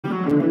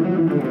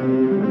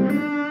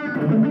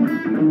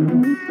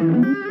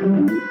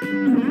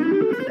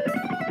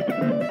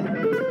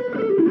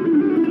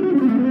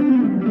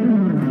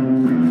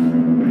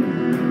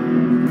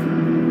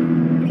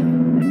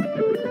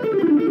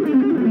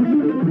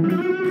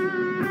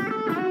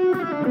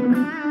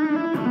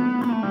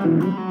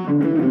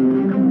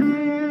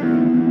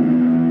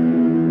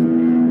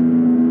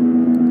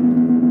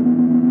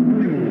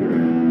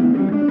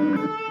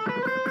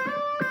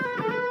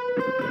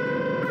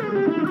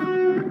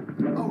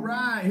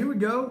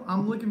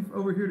I'm looking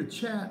over here to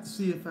chat,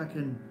 see if I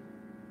can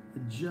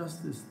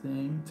adjust this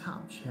thing.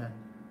 Top chat,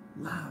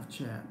 live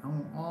chat. I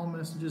want all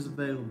messages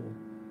available.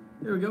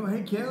 There we go.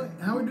 Hey Kelly,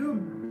 how we doing?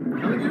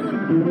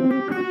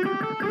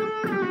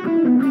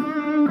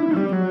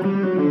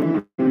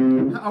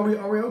 How we doing?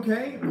 Are we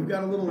okay? We've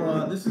got a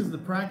little. This is the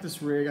practice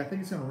rig. I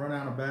think it's going to run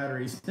out of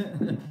batteries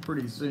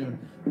pretty soon,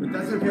 but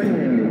that's okay.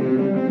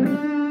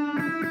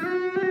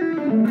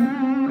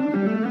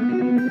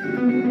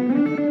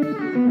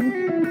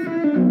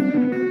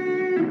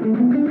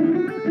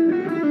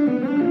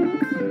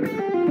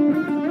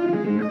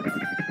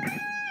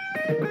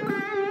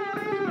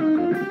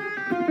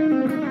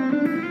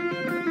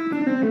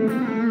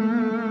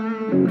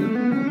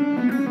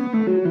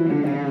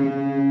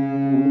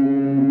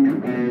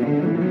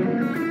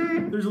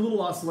 There's a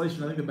little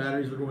oscillation. I think the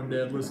batteries are going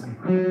dead. Listen.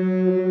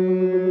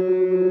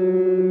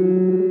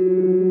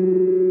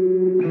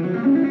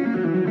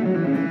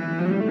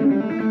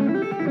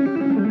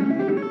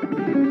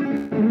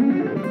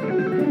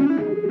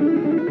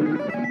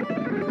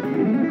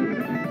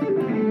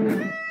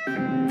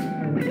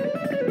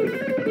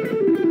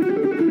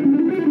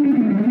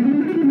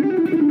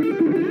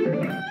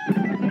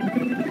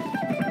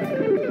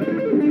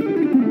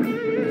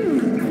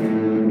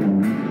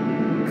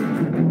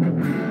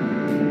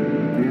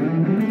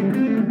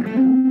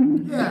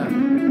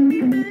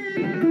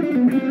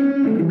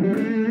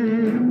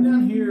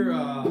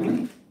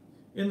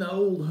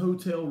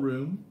 Hotel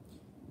room,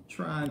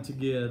 trying to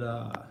get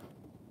the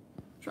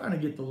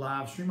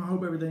live stream. I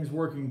hope everything's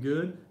working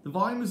good. The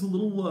volume is a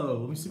little low.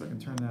 Let me see if I can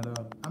turn that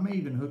up. I may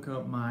even hook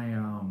up my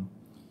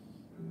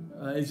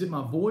is it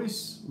my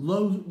voice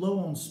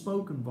low on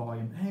spoken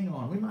volume? Hang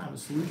on, we might have a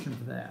solution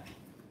for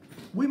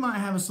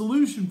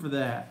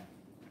that.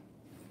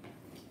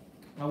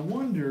 I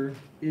wonder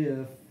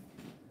if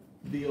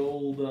the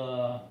old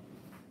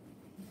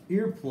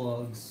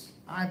earplugs.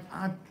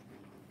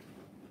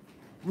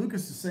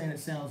 Lucas is saying it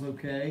sounds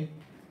okay.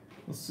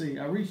 Let's see.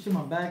 I reached in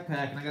my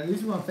backpack and I got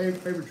these are my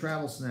favorite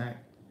travel snack.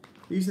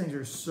 These things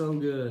are so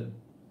good.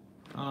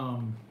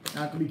 I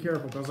have to be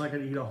careful because I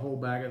could eat a whole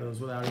bag of those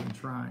without even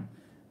trying.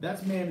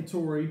 That's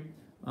mandatory.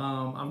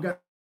 I've got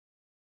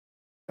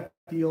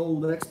the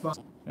old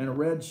Xbox and a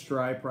red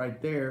stripe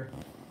right there,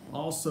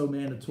 also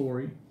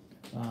mandatory.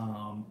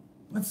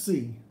 Let's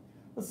see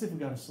if we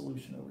got a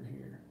solution over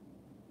here.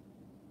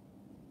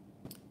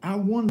 I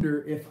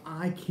wonder if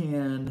I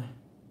can.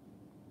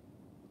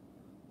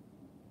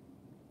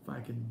 I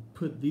could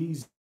put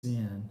these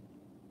in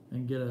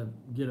and get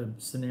a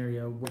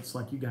scenario where it's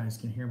like you guys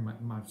can hear my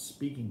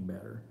speaking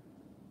better.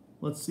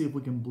 Let's see if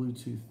we can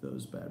Bluetooth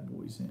those bad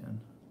boys in.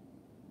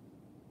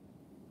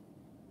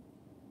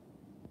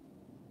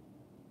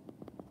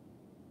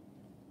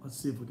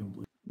 Let's see if we can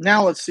Bluetooth.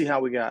 Now let's see how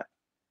we got.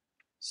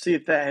 See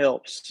if that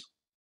helps.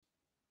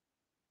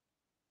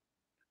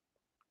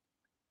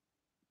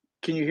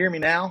 Can you hear me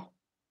now?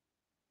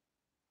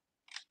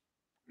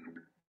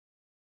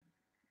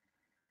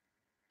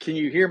 Can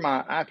you hear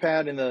my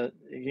iPad can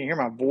you hear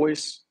my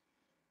voice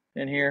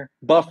in here?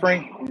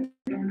 Buffering.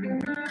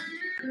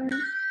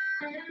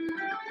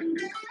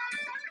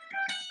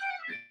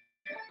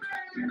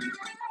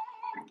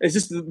 Is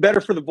this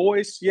better for the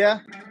voice? Yeah.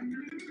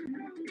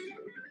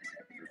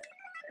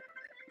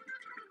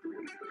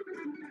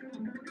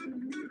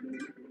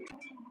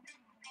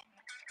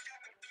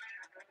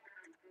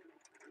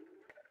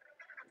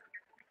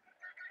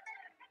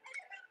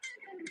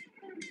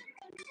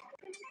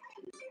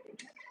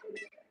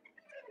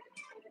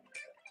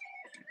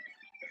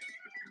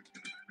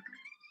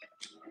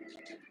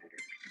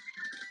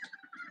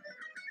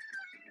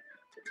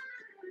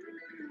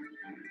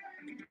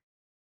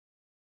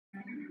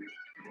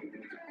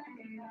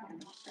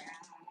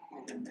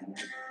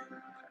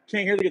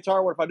 Can't hear the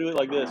guitar. What if I do it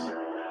like this?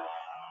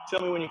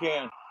 Tell me when you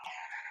can.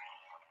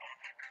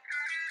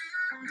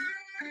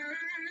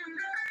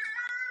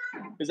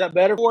 Is that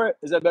better for it?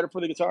 Is that better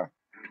for the guitar?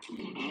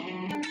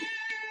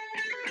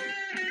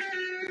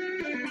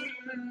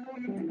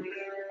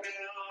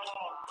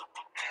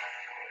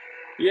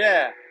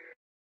 Yeah.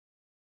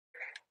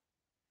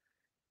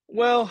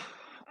 Well,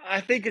 I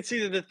think it's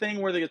either the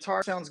thing where the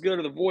guitar sounds good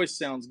or the voice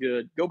sounds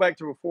good. Go back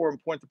to before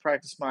and point the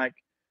practice mic.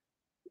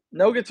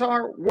 No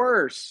guitar,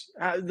 worse.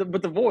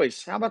 But the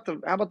voice. How about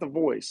the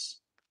voice?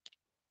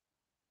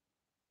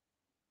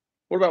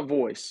 What about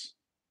voice?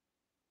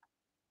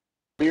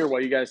 Here,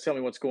 while you guys tell me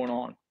what's going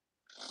on.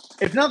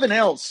 If nothing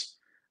else,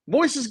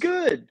 voice is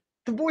good.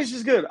 The voice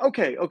is good.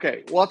 Okay.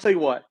 Well, I'll tell you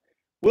what.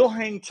 We'll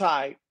hang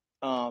tight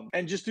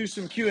and just do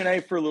some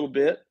Q&A for a little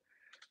bit.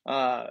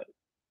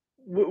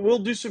 We'll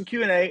do some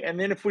Q&A, and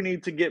then if we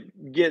need to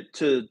get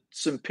to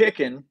some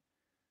picking,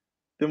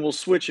 then we'll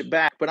switch it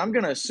back. But I'm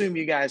going to assume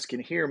you guys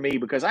can hear me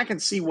because I can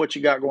see what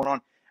you got going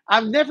on.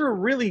 I've never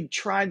really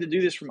tried to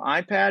do this from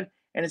iPad,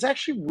 and it's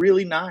actually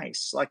really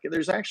nice. Like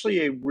there's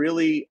actually a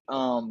really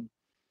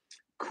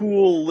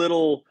cool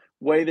little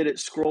way that it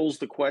scrolls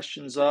the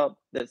questions up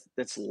that's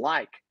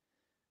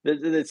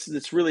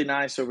really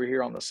nice over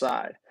here on the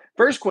side.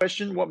 First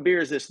question, what beer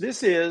is this?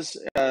 This is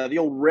the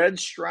old Red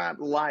Stripe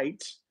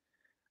Light.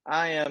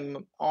 I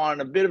am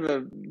on a bit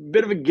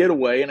of a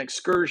getaway, an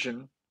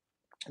excursion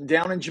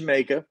down in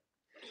Jamaica.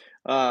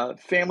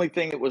 Family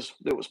thing that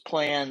was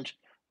planned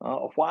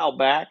a while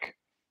back,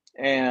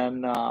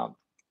 and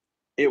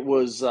it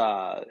was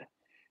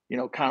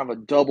kind of a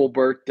double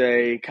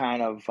birthday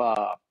kind of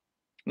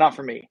not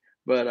for me,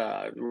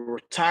 but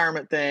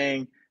retirement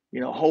thing.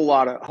 A whole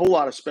lot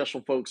of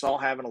special folks all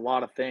having a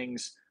lot of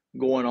things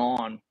going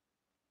on,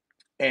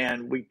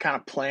 and we kind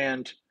of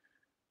planned.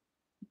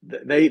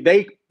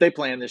 They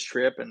planned this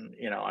trip, and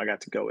I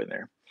got to go in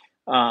there,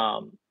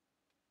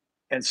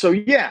 and so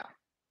yeah,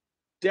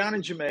 down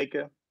in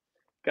Jamaica,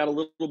 got a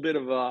little bit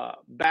of a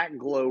back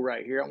glow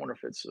right here. I wonder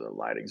if it's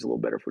lighting's a little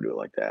better if we do it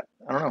like that.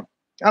 I don't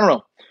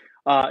know.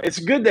 It's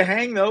good to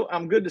hang though.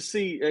 I'm good to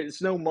see.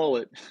 It's no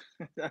mullet.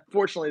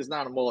 Unfortunately, it's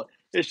not a mullet.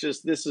 This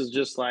is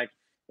just like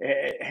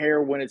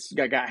hair when it's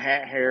got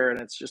hat hair and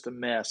it's just a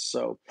mess.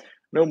 So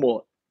no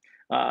mullet.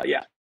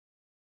 Yeah.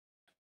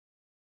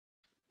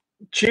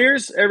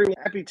 Cheers, everyone.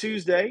 Happy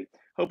Tuesday.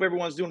 Hope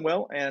everyone's doing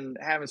well and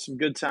having some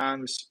good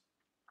times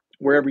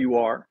wherever you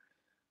are.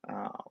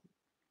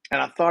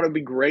 And I thought it'd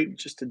be great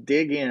just to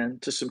dig in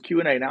to some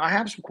Q&A. Now, I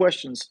have some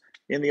questions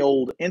in the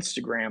old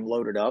Instagram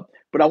loaded up,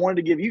 but I wanted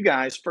to give you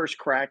guys first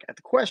crack at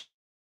the questions.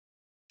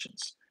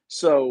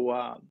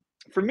 So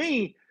for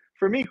me,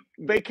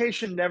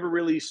 vacation never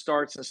really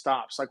starts and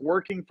stops. Like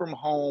working from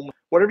home,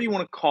 whatever you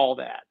want to call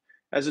that.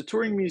 As a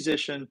touring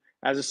musician,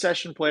 as a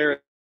session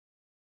player,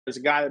 as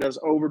a guy that does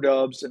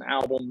overdubs and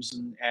albums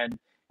and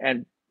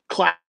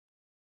class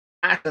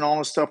and all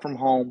this stuff from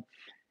home,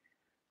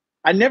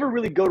 I never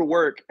really go to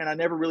work and I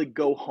never really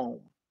go home,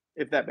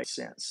 if that makes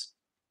sense.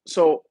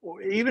 So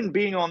even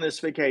being on this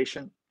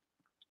vacation,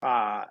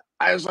 I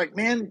was like,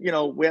 man,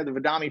 we had the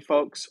Vidami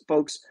folks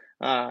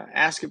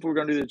ask if we were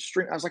going to do the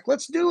stream. I was like,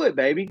 let's do it,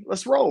 baby.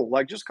 Let's roll.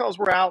 Like just because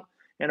we're out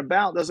and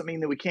about doesn't mean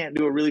that we can't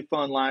do a really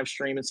fun live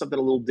stream and something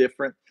a little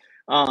different.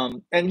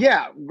 And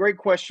yeah, great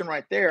question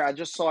right there. I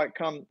just saw it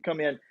come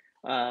in.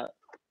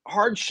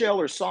 Hard shell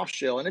or soft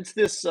shell, and it's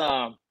this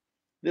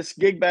this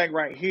gig bag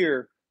right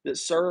here that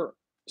Sir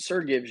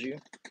gives you.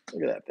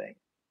 Look at that thing.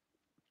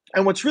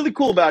 And what's really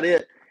cool about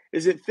it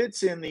is it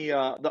fits in the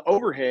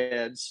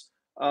overheads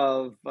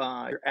of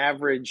your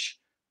average,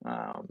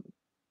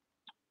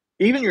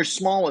 even your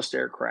smallest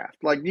aircraft.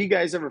 Like, do you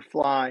guys ever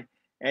fly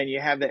and you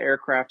have the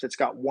aircraft that's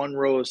got one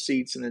row of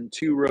seats and then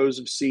two rows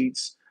of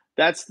seats?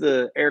 That's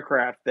the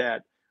aircraft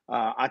that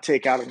I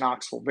take out of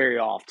Knoxville very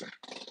often.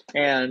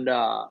 And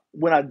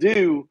when I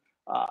do,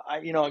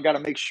 I got to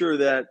make sure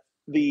that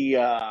the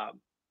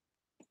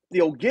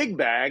old gig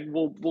bag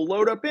will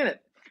load up in it.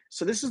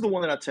 So this is the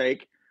one that I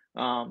take.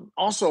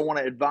 Also, I want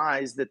to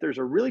advise that there's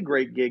a really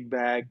great gig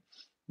bag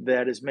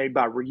that is made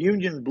by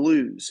Reunion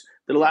Blues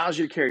that allows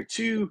you to carry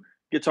two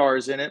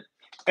guitars in it.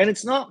 And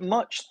it's not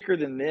much thicker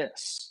than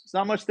this. It's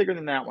not much thicker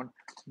than that one,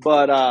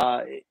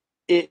 but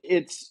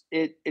it's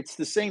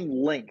the same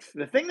length.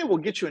 The thing that will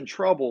get you in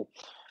trouble,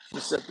 let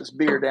me set this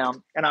beer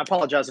down, and I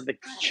apologize if the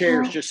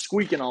chair is just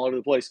squeaking all over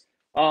the place.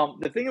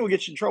 The thing that will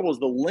get you in trouble is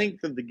the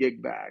length of the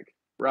gig bag,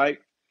 right?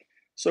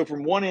 So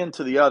from one end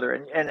to the other,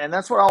 and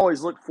that's what I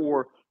always look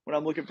for when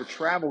I'm looking for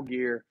travel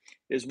gear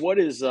is what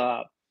is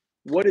the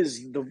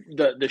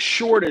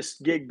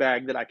shortest gig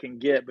bag that I can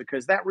get,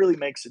 because that really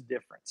makes a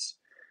difference.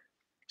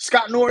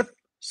 Scott North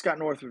is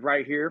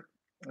right here.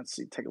 Let's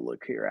see, take a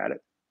look here at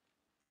it.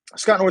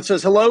 Scott North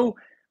says, hello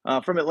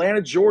from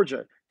Atlanta,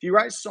 Georgia. Do you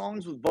write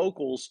songs with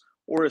vocals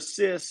or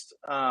assist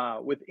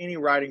with any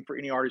writing for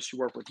any artist you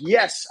work with?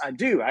 Yes, I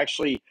do.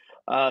 Actually,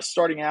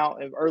 starting out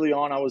early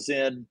on, I was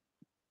in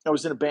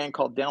a band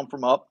called Down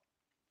From Up,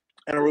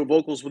 and I wrote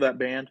vocals with that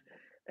band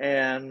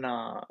and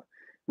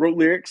wrote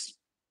lyrics.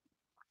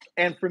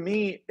 And for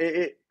me,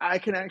 it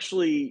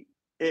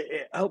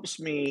helps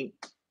me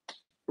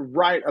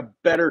write a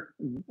better,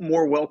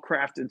 more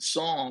well-crafted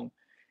song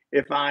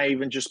if I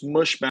even just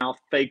mushmouth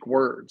fake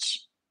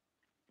words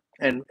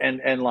and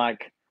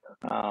like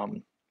how,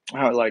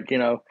 like,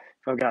 if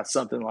I've got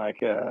something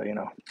like like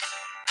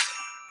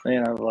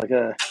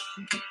a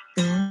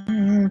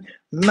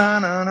na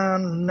na na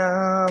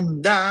na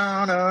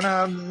na na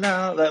na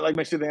na, that like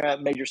makes you think of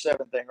that major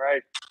seven thing,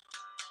 right?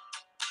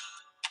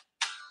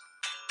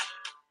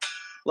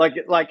 Like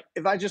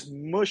if I just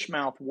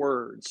mushmouth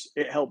words,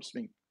 it helps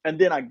me. And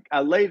then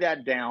I lay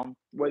that down,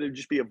 whether it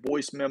just be a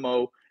voice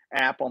memo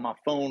app on my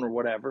phone or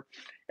whatever.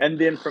 And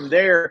then from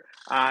there,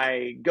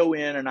 I go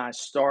in and I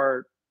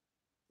start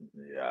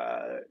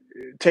uh,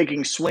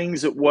 taking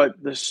swings at what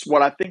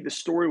I think the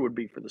story would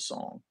be for the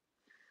song,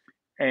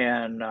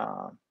 and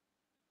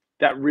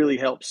that really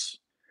helps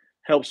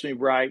me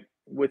write.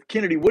 With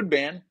Kennedy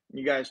Woodband,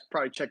 you guys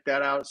probably check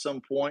that out at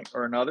some point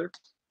or another.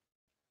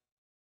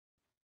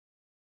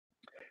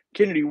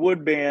 Kennedy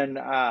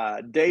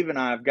Woodband, Dave and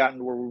I have gotten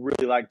to where we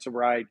really like to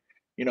write,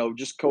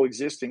 just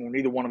coexisting when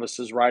neither one of us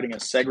is writing a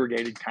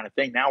segregated kind of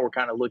thing. Now we're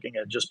kind of looking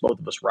at just both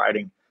of us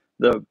writing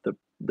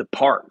the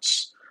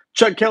parts.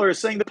 Chuck Keller is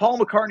saying the Paul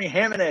McCartney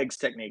ham and eggs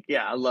technique.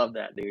 Yeah, I love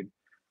that, dude.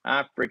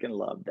 I freaking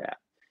love that.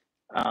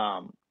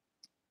 Um,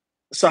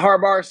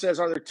 Sahar Bar says,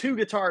 are there two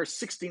guitars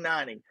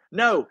 60-90?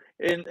 No.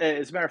 And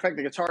as a matter of fact,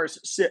 the guitars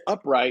sit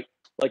upright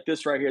like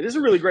this right here. This is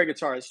a really great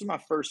guitar. This is my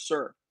first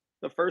Sir,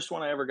 the first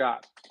one I ever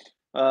got.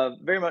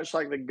 Very much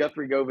like the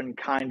Guthrie Govan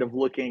kind of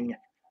looking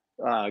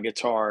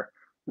guitar.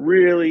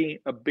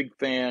 Really a big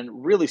fan.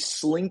 Really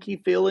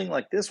slinky feeling.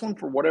 Like this one,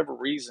 for whatever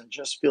reason,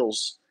 just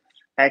feels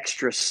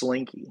extra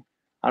slinky.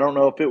 I don't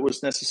know if it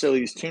was necessarily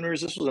these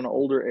tuners. This was an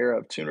older era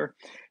of tuner.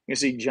 You can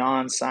see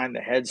John signed the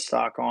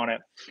headstock on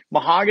it.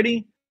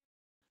 Mahogany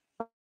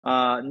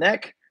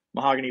neck,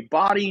 mahogany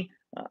body,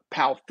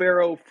 Pal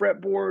Faro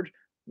fretboard,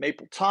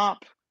 maple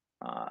top,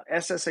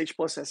 SSH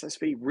plus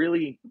SSP.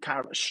 Really kind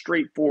of a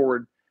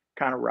straightforward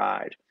kind of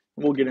ride.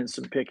 We'll get into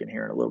some picking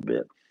here in a little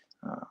bit.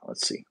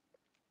 Let's see.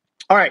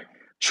 All right.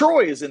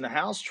 Troy is in the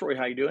house. Troy,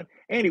 how you doing?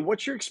 Andy,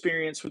 what's your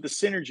experience with the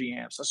Synergy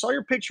amps? I saw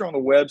your picture on the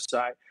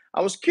website.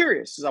 I was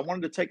curious as I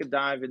wanted to take a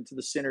dive into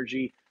the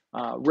Synergy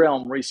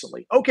realm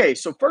recently. Okay,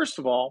 so first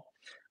of all,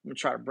 I'm going to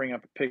try to bring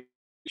up a picture.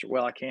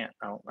 Well, I can't.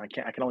 I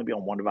can't. I can only be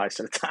on one device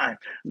at a time.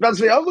 I was about to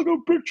say, I'll look at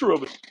a picture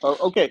of it.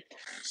 Okay,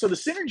 so the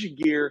Synergy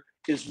gear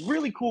is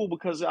really cool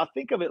because I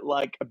think of it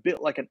like a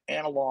bit like an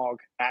analog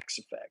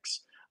Axe-Fx.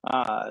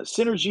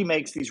 Synergy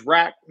makes these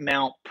rack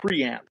mount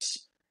preamps,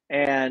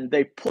 and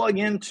they plug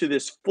into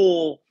this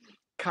full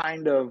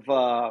kind of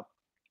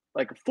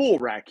like a full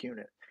rack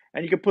unit,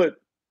 and you can put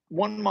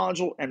one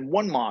module and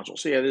one module.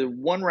 So you have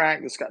one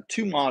rack that's got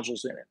two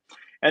modules in it,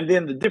 and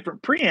then the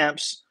different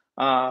preamps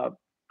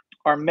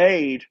are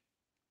made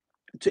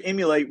to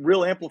emulate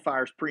real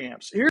amplifiers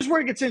preamps. Here's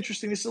where it gets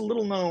interesting. This is a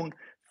little known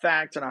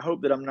fact, and I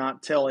hope that I'm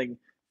not telling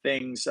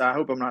things. I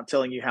hope I'm not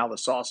telling you how the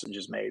sausage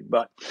is made,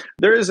 but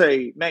there is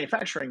a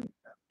manufacturing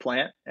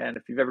plant, and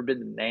if you've ever been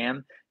to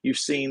NAMM, you've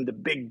seen the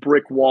big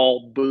brick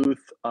wall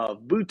booth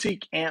of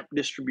Boutique Amp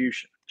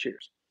Distribution.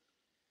 Cheers.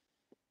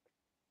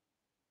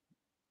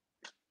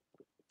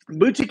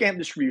 Boutique Amp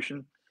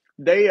Distribution.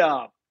 They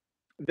I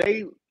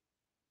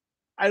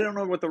don't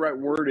know what the right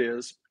word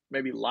is.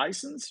 Maybe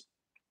license.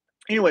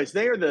 Anyways,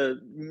 they are the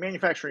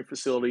manufacturing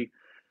facility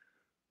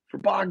for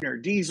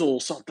Bogner, Diesel,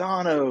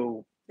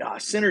 Soldano,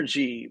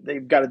 Synergy.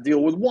 They've got to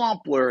deal with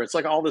Wampler. It's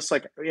like all this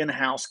like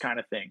in-house kind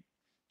of thing.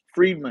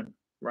 Friedman,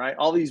 right?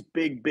 All these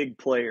big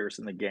players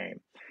in the game.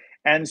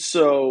 And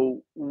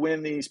so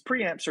when these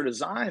preamps are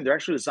designed, they're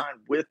actually designed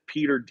with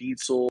Peter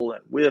Dietzel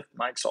and with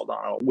Mike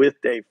Soldano, with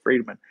Dave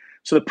Friedman.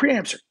 So the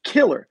preamps are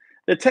killer.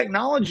 The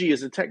technology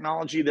is a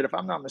technology that, if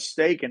I'm not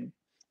mistaken,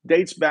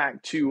 dates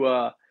back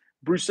to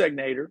Bruce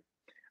Egnater.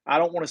 I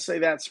don't want to say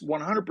that's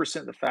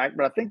 100% the fact,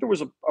 but I think there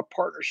was a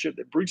partnership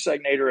that Bruce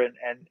Egnater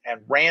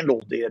and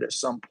Randall did at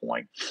some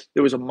point.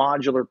 There was a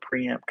modular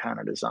preamp kind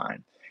of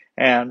design.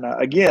 And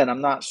again,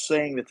 I'm not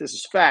saying that this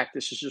is fact.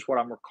 This is just what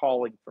I'm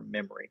recalling from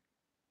memory.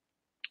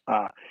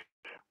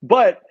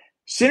 But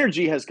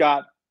Synergy has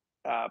got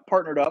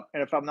partnered up,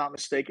 and if I'm not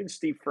mistaken,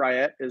 Steve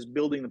Fryette is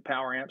building the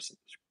power amps.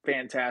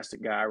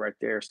 Fantastic guy right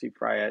there. Steve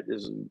Fryette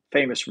is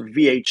famous for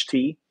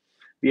VHT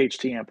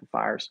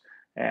amplifiers,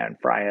 and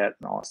Fryette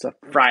and all that stuff.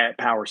 Fryette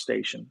Power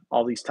Station,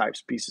 all these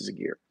types of pieces of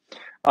gear.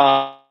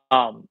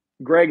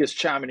 Greg is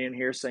chiming in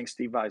here saying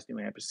Steve Vai's new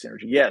amp is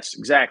Synergy. Yes,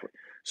 exactly.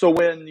 So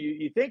when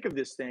you think of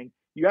this thing,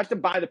 you have to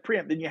buy the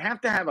preamp. Then you have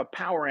to have a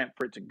power amp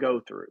for it to go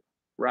through,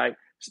 right?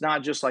 It's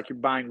not just like you're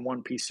buying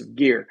one piece of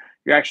gear.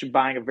 You're actually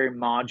buying a very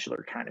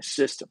modular kind of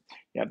system.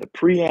 You have the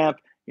preamp,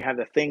 you have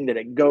the thing that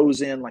it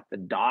goes in, like the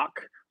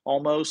dock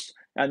almost,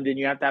 and then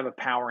you have to have a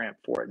power amp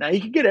for it. Now, you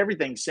can get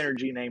everything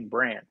Synergy name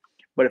brand,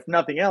 but if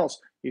nothing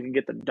else, you can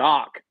get the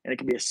dock, and it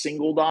can be a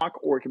single dock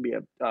or it can be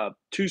a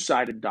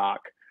two-sided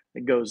dock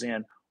that goes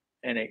in,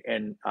 and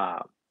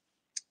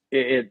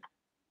it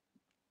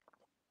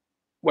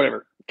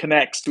whatever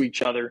connects to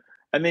each other,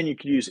 and then you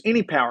can use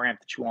any power amp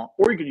that you want,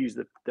 or you could use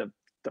the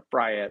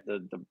Fryette,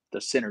 the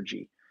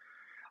Synergy.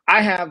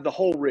 I have the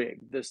whole rig,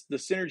 the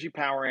Synergy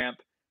power amp.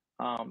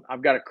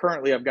 I've got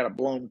a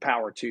blown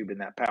power tube in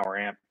that power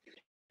amp,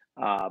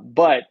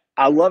 but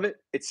I love it.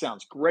 It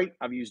sounds great.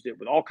 I've used it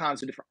with all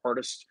kinds of different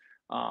artists.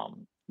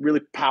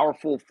 Really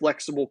powerful,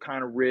 flexible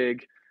kind of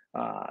rig.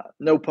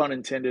 No pun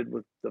intended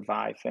with the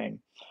Vi thing.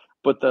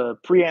 But the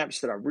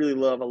preamps that I really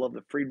love, I love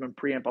the Friedman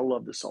preamp. I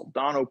love the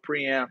Soldano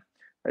preamp.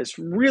 It's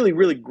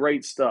really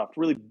great stuff.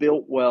 Really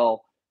built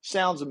well.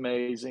 Sounds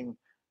amazing.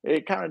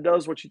 It kind of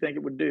does what you think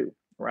it would do,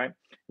 right?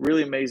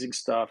 Really amazing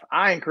stuff.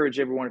 I encourage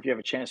everyone, if you have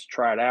a chance to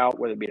try it out,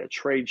 whether it be at a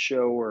trade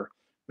show or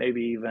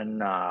maybe even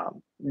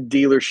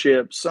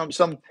dealership,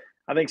 some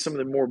I think some of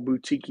the more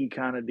boutique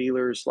kind of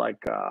dealers,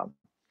 like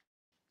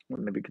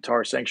maybe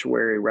Guitar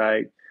Sanctuary,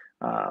 right?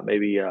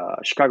 Maybe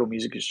Chicago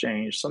Music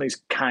Exchange. Some of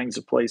these kinds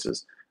of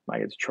places might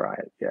get to try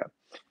it, yeah,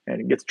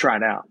 and get to try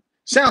it out.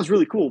 Sounds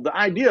really cool. The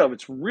idea of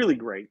it's really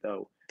great,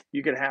 though.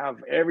 You could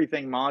have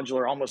everything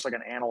modular, almost like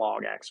an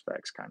analog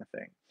aspects kind of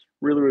thing.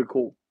 Really, really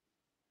cool.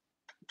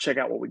 Check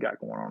out what we got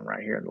going on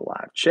right here in the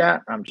live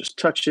chat. I'm just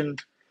touching.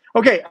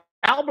 Okay,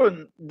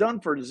 Alban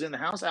Dunford is in the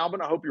house.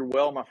 Alban, I hope you're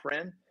well, my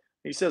friend.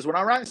 He says, when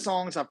I write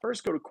songs, I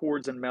first go to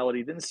chords and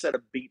melody, then set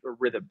a beat or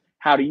rhythm.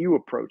 How do you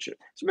approach it?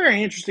 It's a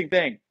very interesting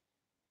thing.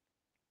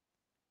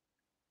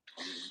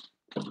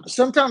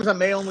 Sometimes I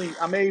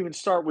may even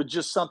start with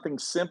just something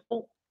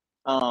simple,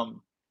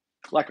 um,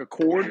 like a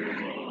chord,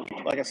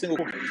 like a single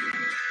chord,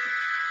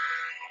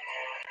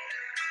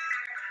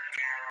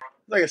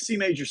 like a C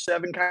major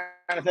 7 kind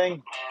of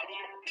thing.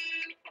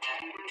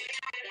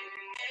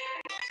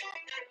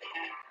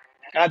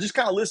 And I just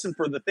kind of listen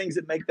for the things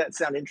that make that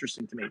sound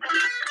interesting to me.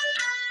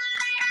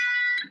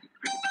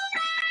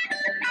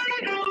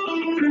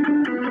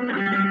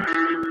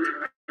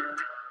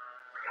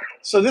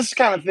 So this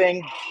kind of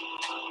thing,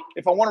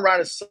 if I want to write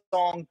a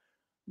song,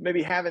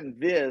 maybe having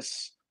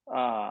this,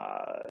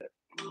 I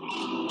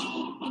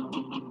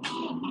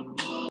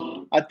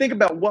think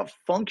about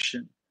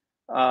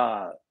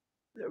uh,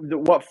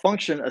 what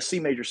function a C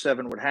major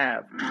 7 would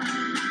have.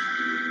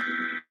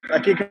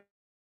 Like it could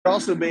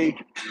also be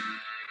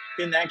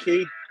in that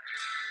key,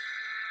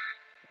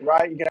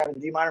 right? You can have a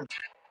D minor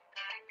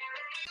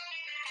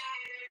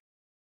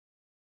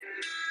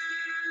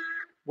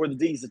where the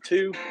D is a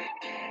 2,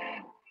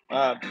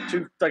 like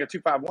a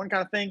 2-5-1 kind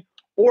of thing.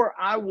 Or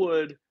I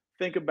would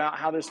think about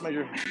how this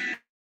major.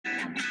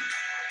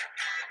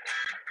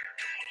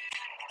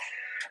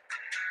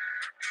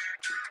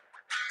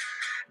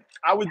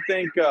 I would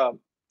think,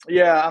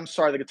 yeah, I'm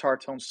sorry, the guitar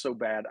tone's so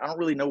bad. I don't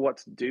really know what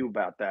to do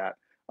about that.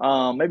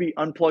 Maybe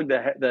unplug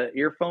the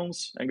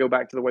earphones and go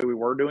back to the way we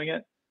were doing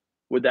it.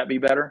 Would that be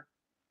better?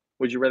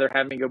 Would you rather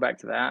have me go back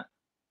to that?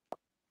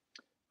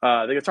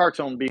 The guitar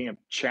tone being a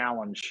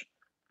challenge.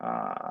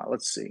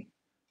 Let's see.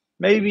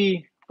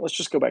 Maybe let's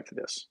just go back to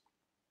this.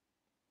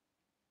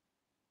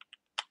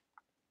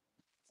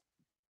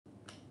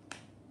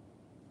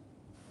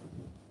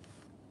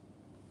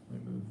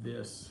 Let me move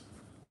this.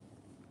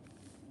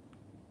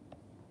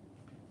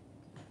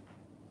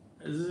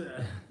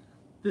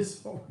 This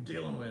is what we're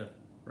dealing with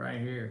right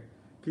here.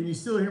 Can you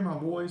still hear my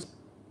voice?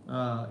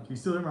 Can you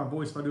still hear my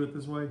voice if I do it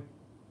this way?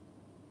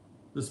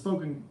 The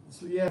spoken,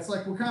 yeah, it's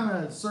like we're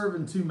kind of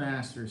serving two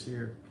masters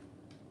here.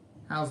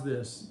 How's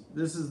this?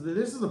 This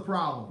is the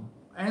problem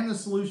and the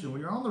solution. When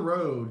you're on the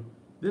road,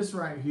 this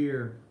right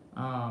here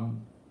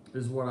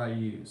is what I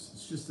use.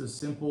 It's just a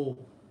simple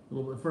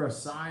little bit for a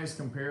size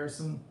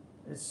comparison.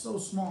 It's so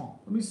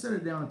small. Let me set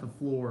it down at the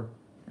floor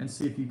and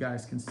see if you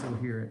guys can still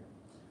hear it.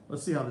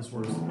 Let's see how this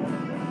works.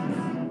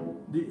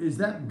 Is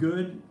that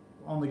good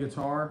on the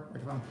guitar?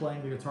 Like if I'm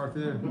playing the guitar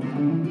through there?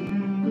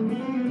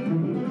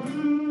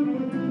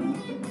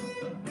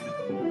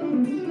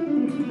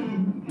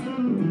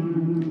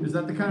 Is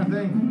that the kind of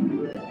thing?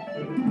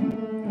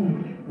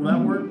 Will that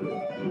work?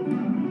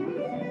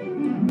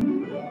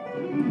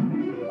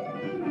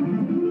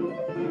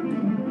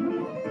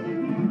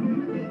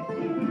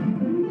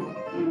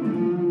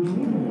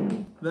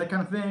 That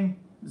kind of thing?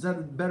 Is that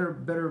a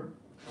better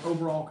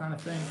overall kind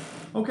of thing?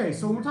 Okay,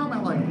 so we're talking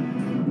about like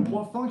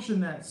what function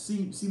that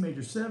C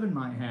major 7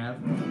 might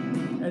have.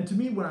 And to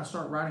me, when I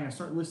start writing, I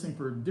start listening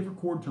for different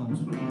chord tones.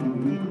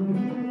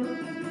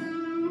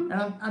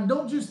 And I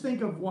don't just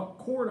think of what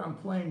chord I'm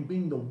playing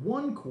being the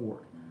one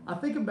chord. I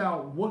think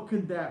about what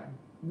could that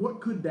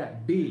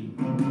be?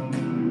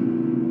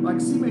 Like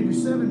C major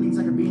 7 means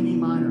I could be in E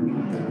minor.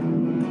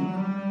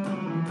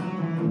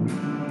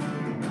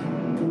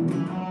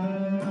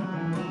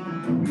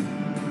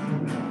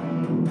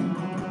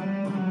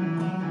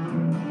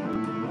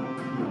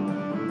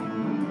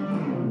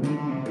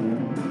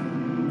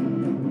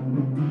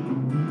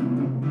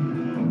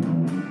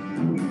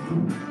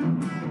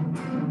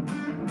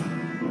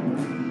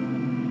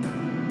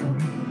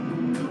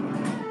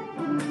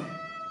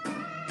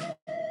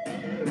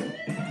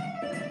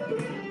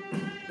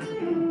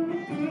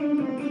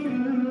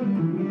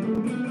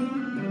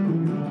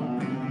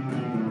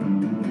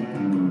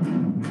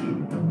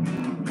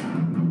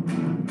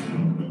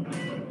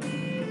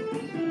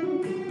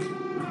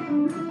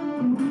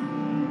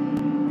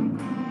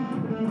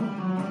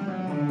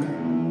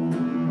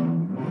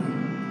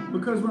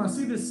 Because when I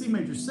see this C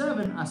major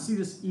 7, I see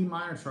this E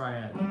minor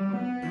triad.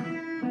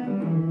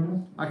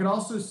 I could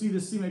also see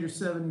the C major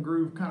 7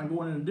 groove kind of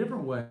going in a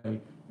different way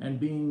and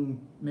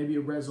being maybe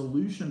a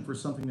resolution for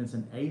something that's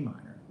an A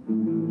minor.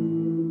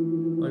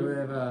 Like we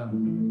have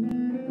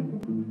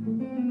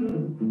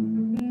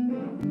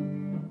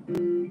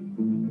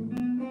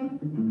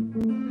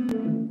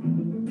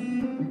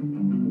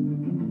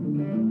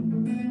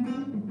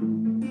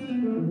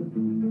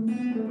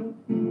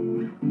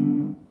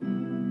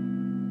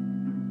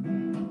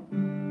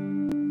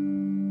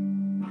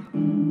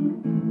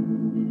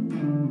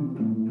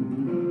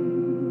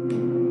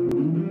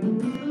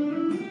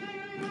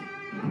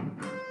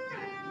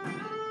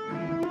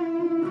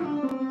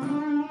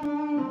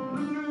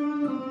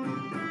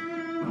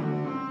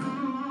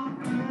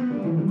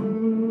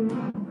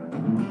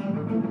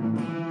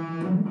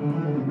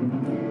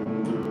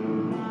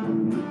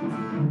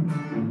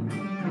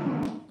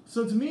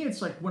So to me,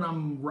 it's like when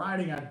I'm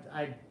writing,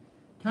 I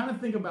kind of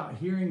think about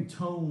hearing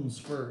tones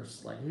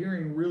first, like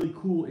hearing really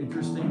cool,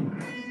 interesting.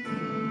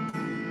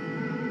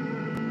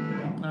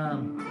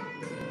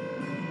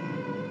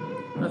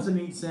 That's a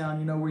neat sound,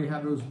 you know, where you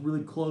have those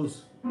really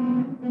close.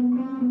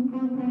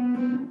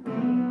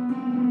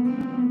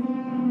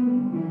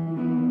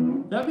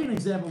 That'd be an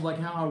example of like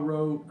how I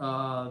wrote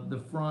the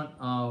front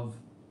of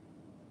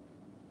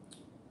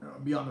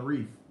Beyond the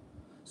Reef.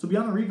 So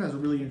Beyond the Reef has a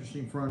really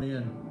interesting front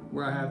end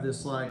where I have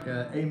this like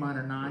A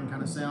minor 9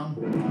 kind of sound.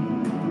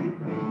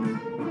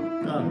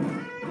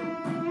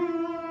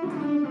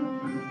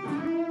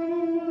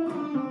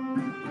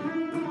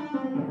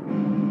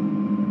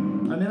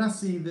 And then I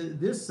see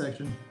this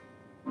section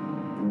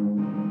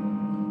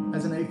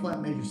as an A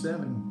flat major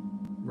 7,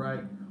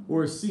 right?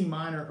 Or a C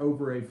minor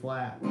over A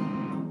flat.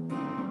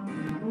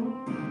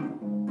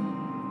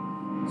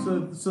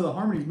 So the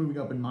harmony is moving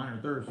up in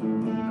minor thirds.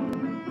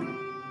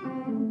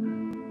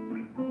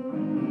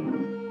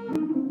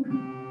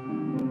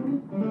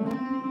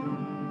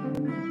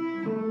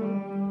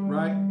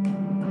 Right?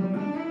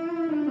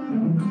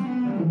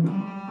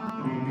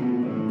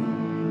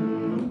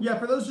 Yeah,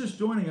 for those just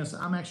joining us,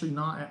 I'm actually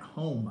not at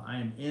home. I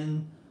am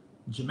in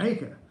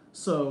Jamaica.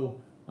 So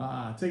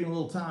taking a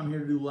little time here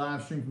to do a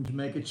live stream from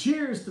Jamaica.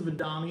 Cheers to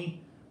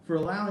Vidami for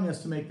allowing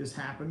us to make this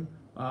happen.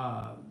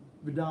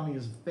 Vidami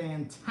is a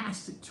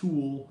fantastic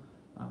tool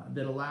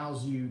that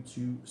allows you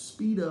to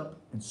speed up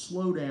and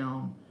slow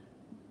down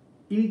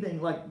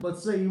anything. Like,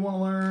 let's say you want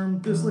to learn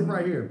this lick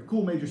right here.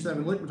 Cool major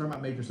 7 lick. We're talking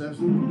about major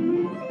 7s.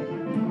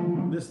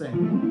 This thing.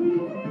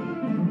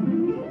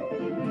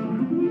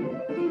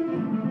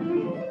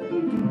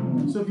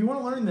 So if you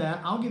want to learn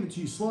that, I'll give it to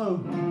you slow.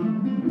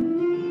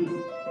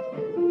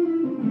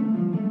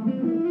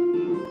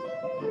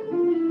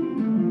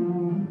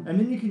 And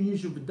then you can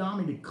use your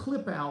Vidami to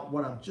clip out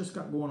what I've just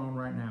got going on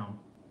right now.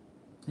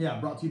 Yeah,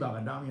 brought to you by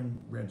Vidami and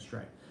Red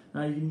Stripe.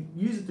 Now you can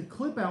use it to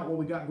clip out what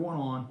we got going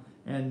on,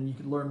 and you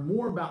can learn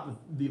more about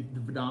the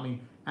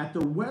Vidami at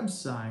their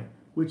website,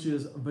 which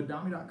is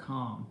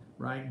vidami.com,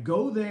 right?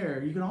 Go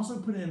there. You can also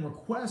put in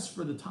requests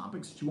for the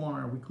topics that you want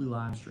on our weekly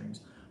live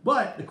streams.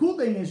 But the cool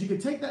thing is you can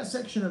take that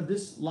section of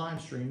this live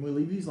stream, we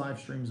leave these live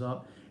streams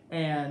up,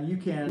 and you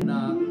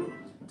can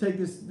take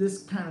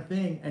this kind of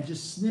thing and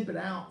just snip it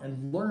out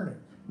and learn it.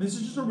 This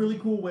is just a really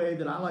cool way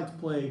that I like to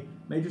play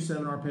major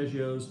 7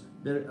 arpeggios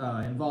that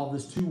involve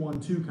this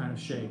 2-1-2 kind of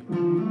shape.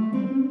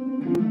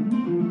 And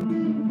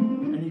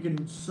you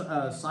can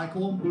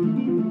cycle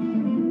them.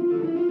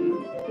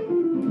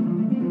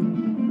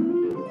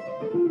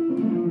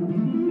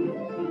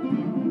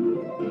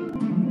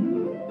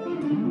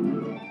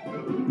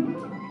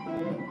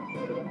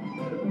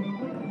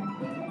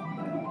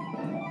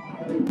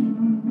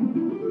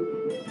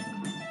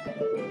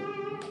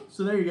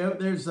 So there you go.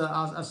 There's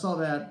I saw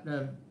that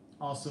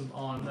awesome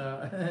on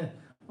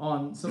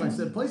on somebody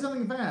said play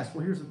something fast.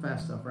 Well, here's some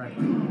fast stuff, right?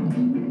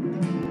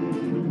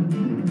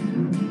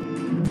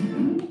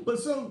 But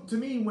so to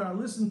me, when I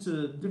listen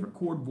to different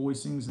chord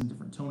voicings and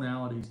different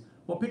tonalities,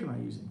 what pick am I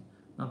using?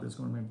 Not that it's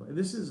going to play.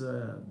 This is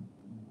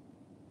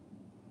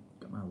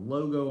got my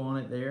logo on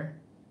it there,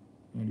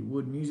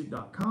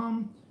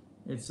 AndyWoodMusic.com.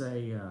 It's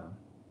a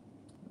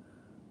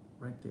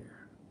right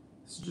there.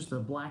 This is just a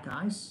black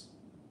ice.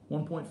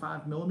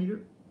 1.5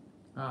 millimeter.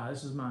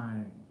 This is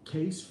my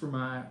case for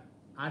my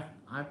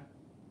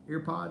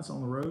earpods on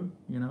the road,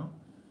 you know,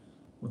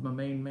 with my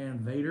main man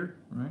Vader,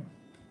 right?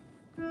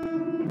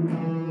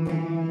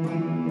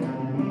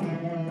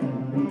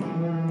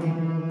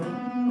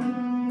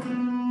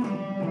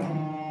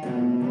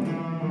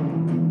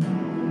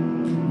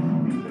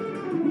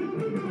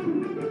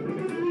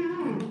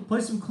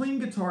 Play some clean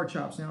guitar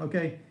chops now,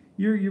 okay?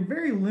 You're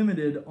very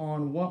limited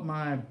on what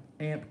my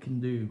amp can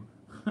do.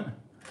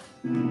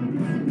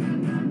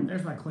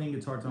 There's my clean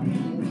guitar tone.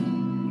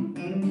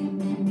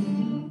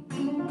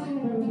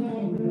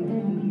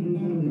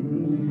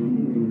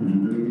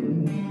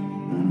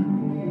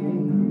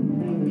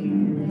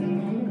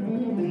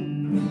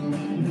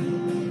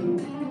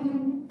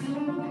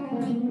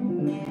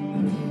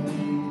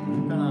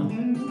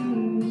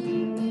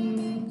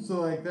 So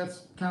like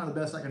that's kind of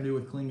the best I can do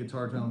with clean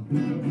guitar tone.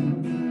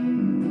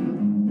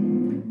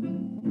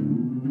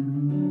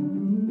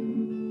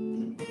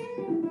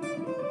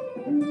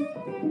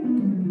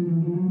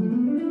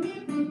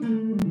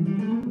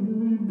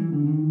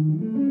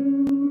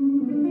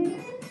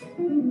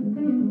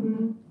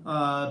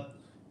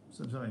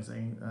 Somebody's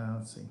saying,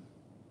 let's see.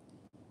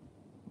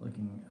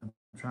 I'm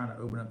trying to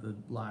open up the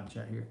live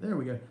chat here. There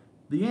we go.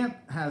 The amp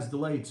has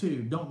delay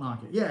too. Don't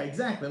knock it. Yeah,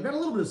 exactly. I've got a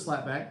little bit of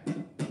slapback.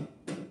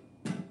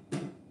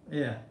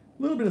 Yeah, a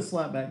little bit of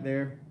slapback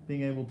there.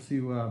 Being able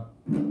to,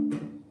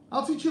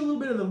 I'll teach you a little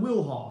bit of the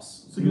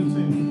Wheelhouse. It's a good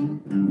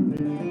tune.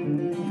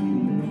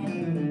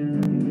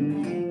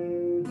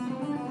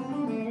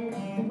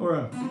 Or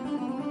a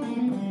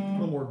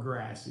little more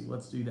grassy.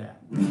 Let's do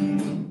that.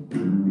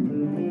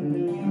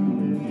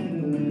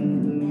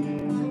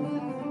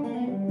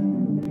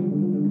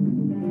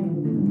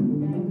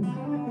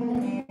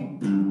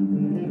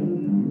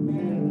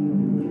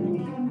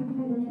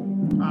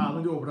 Let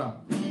me do it one more time.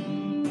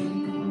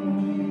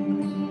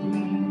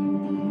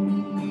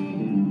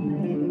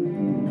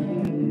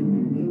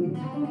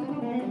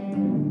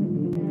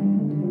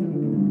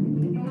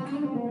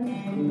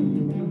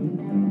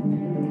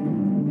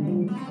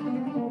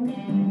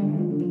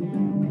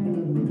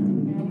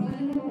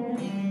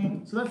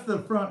 So that's the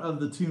front of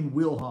the tune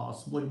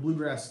Wheelhouse, like a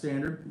bluegrass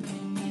standard.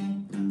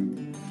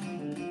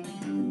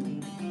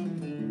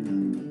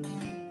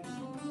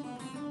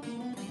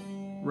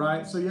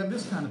 Right, so you have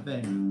this kind of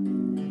thing.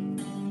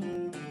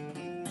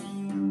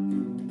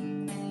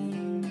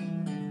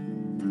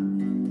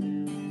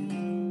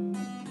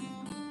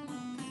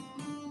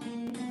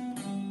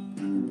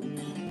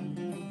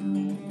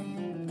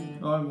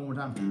 Oh, and one more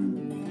time.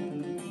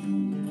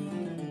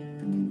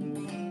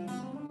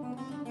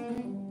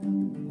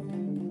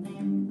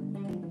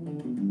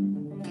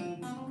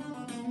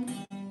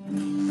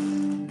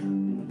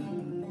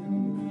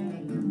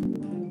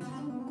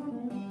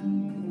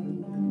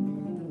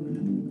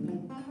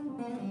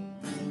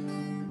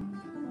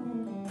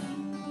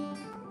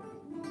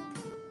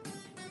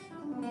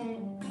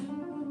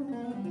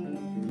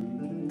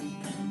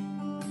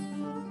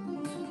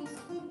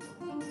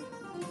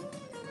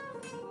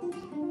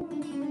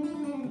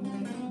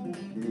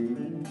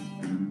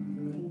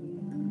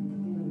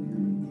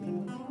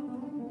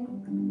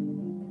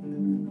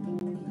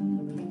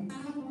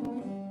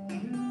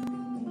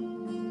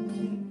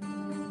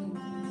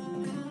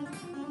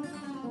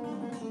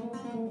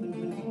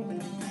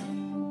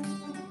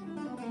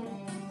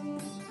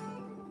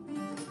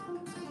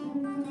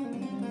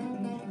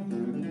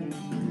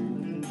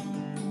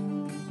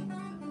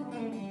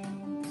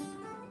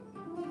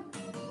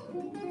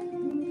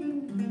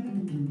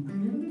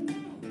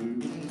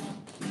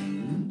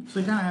 So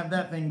you kind of have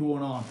that thing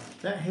going on.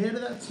 That head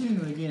of that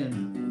tune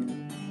again.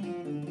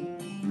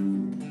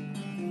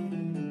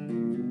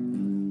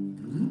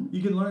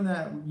 You can learn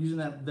that using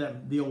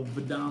the old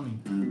Vidami.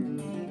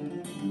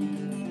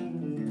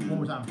 One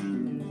more time.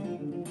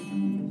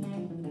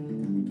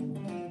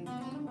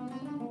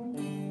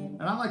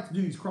 And I like to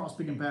do these cross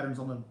picking patterns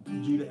on the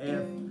G to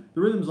F.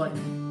 The rhythm's like.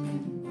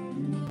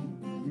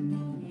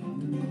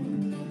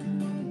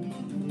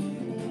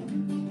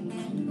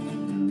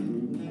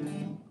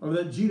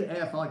 Over that G to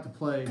F, I like to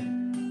play,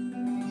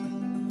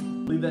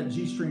 leave that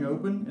G string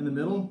open in the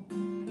middle,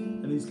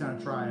 and these kind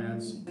of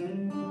triads.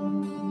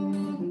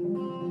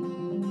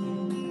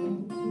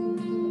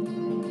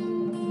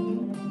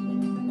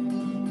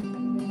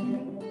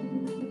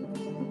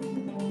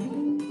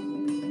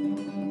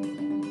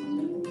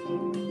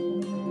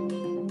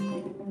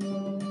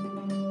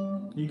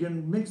 You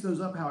can mix those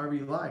up however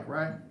you like,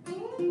 right?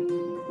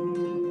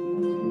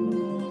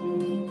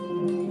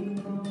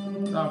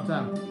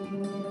 Time.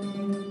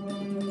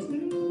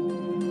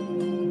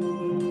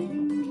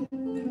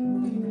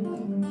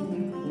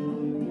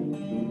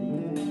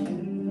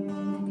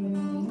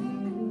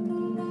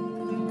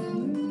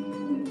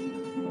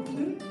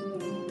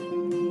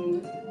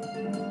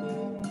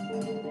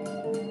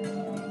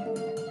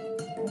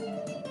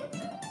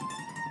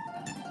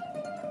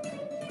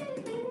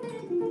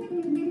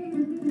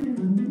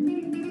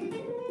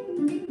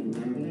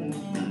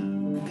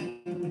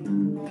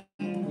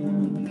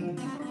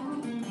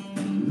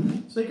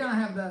 So you kind of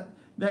have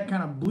that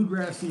kind of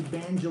bluegrassy,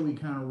 banjo-y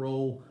kind of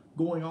roll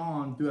going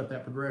on throughout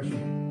that progression.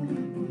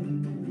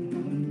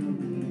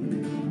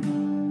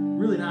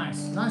 Really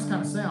nice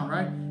kind of sound,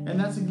 right? And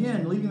that's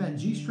again leaving that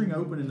G string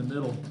open in the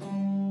middle.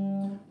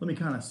 Let me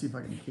kind of see if I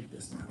can kick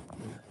this now.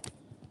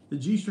 The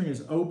G string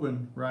is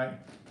open, right,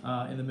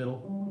 in the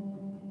middle,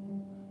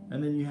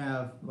 and then you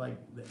have like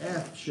the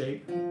F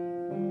shape, like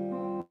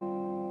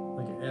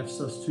an F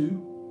sus2,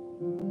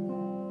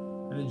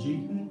 and a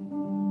G.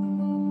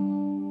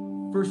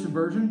 First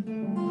inversion,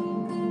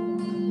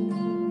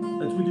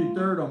 that's we do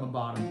third on the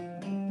bottom.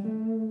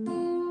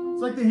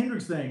 It's like the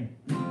Hendrix thing,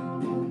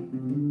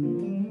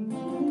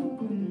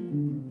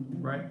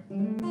 right?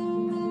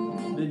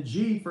 The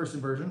G, first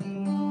inversion,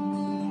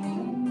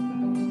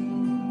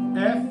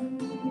 F,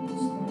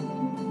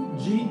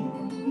 G,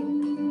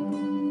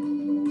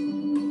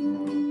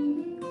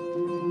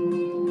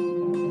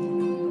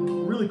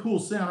 really cool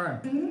sound,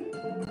 right?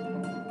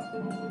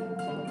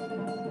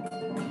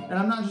 And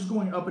I'm not just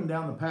going up and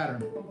down the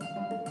pattern.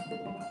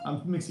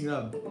 I'm mixing it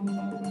up.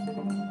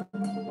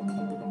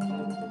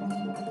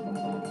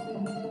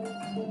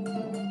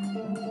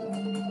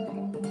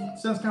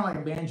 Sounds kind of like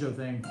a banjo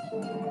thing.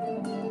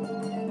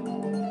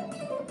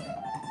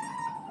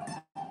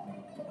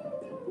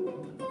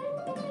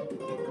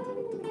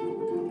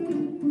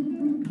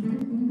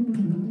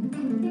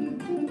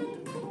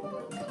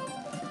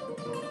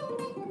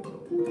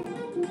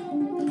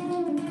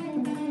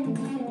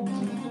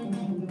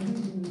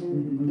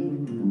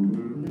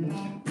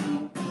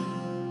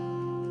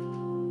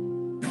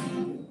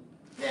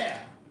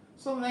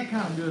 Some of that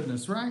kind of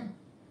goodness, right?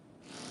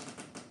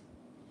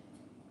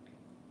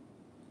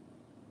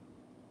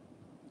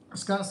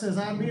 Scott says,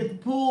 "I'd be at the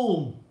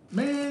pool."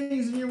 Man,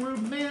 he's in your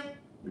room, man.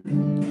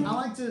 I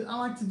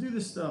like to do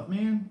this stuff,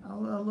 man. I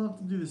love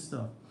to do this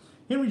stuff.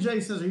 Henry J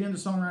says, are you into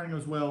songwriting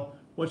as well?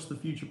 What's the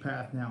future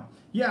path now?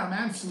 Yeah, I'm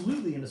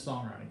absolutely into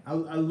songwriting. I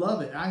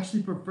love it. I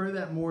actually prefer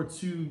that more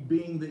to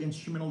being the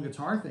instrumental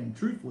guitar thing,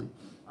 truthfully.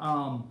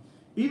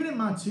 Even in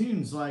my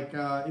tunes, like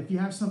if you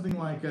have something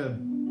like the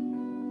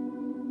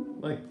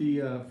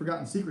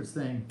Forgotten Secrets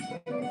thing.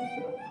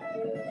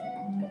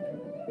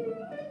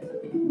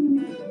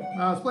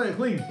 Let's play it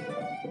clean.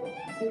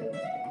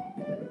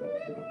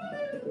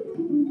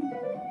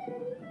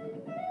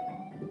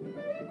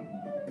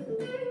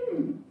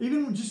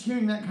 Even just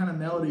hearing that kind of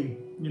melody,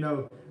 you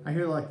know, I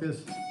hear like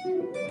this.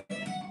 You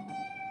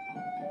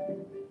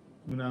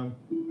know,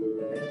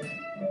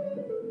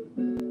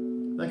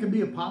 that could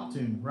be a pop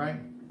tune, right?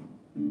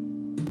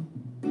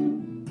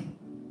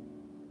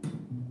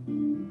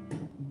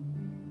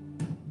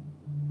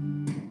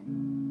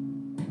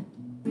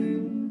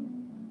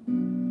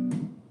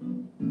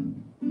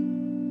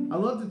 I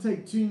love to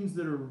take tunes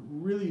that are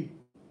really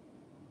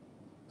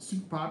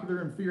super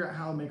popular and figure out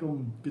how to make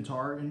them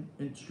guitar and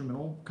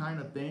instrumental kind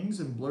of things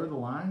and blur the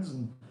lines,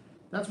 and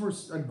that's where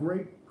a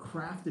great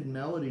crafted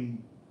melody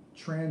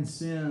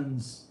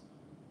transcends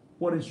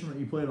what instrument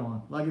you played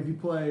on. Like if you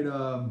played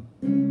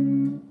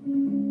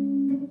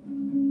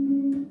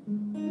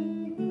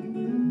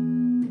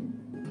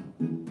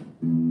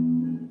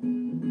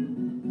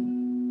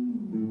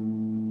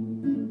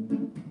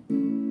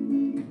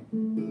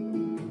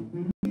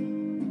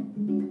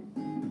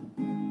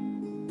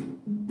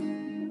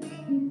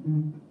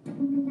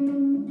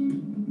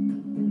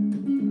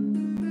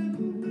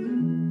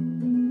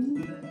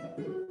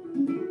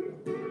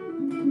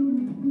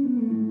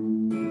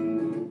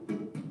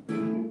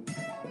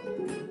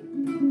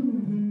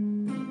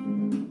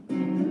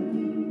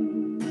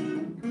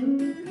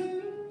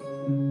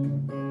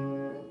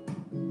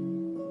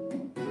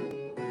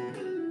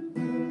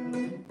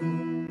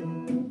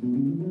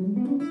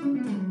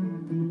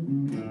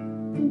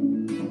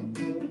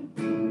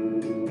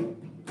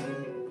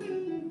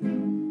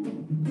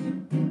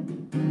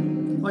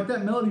like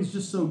that melody's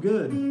just so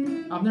good.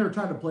 I've never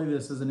tried to play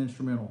this as an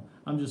instrumental.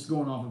 I'm just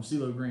going off of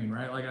CeeLo Green,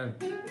 right? Like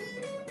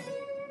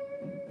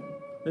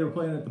they were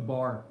playing at the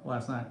bar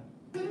last night.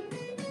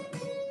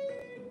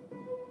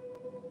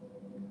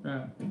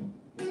 Yeah.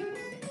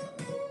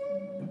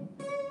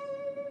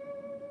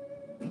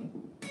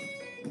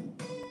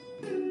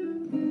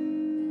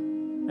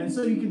 And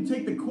so you can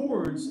take the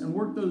chords and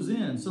work those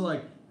in. So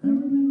like,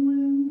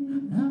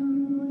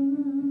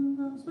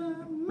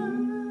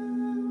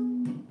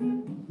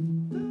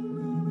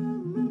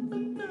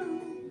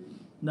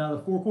 now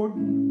the 4 chord,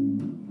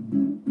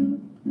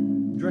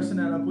 dressing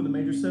that up with a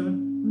major 7,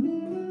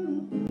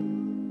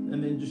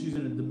 and then just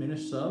using a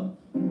diminished sub.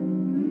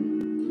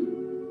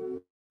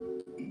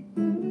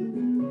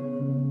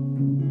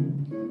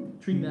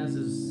 Treating that as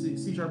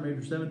C sharp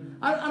major 7.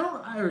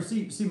 Or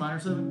C minor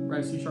 7,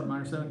 right? C sharp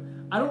minor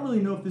 7. I don't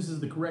really know if this is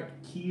the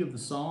correct key of the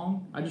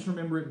song. I just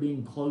remember it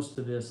being close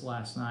to this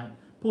last night,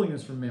 pulling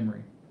this from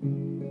memory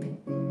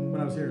when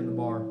I was here in the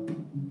bar.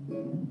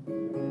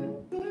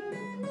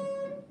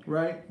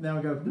 Right? Now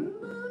we go.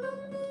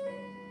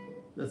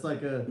 That's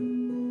like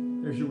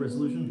there's your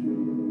resolution.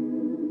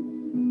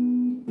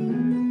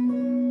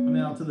 And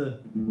then out to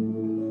the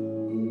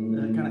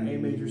kind of A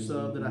major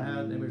sub that I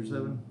had, A major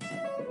 7.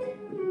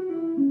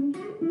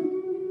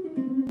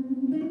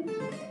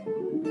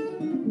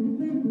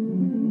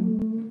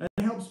 And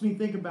it helps me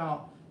think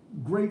about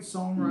great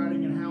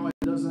songwriting and how it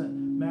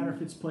doesn't matter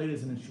if it's played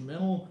as an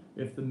instrumental,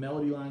 if the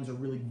melody lines are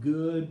really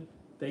good.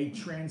 They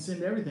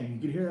transcend everything. You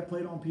could hear that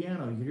played on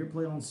piano. You could hear it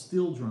played on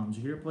steel drums.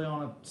 You could hear it played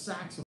on a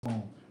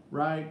saxophone,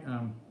 right?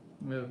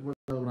 What was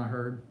another one I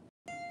heard?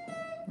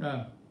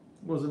 What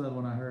was another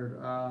one I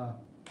heard?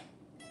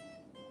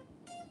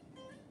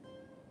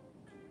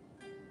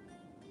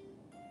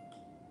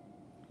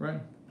 Right?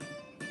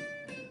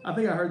 I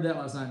think I heard that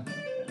last night.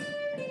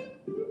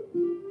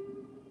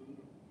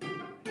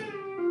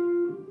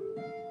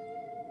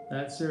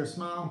 That's Sarah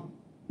Smile.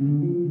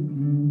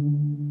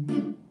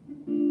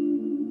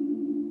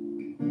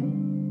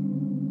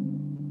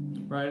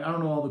 Right, I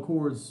don't know all the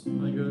chords. I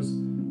think it goes.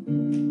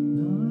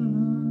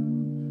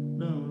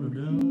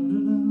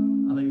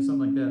 I think it's something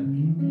like that.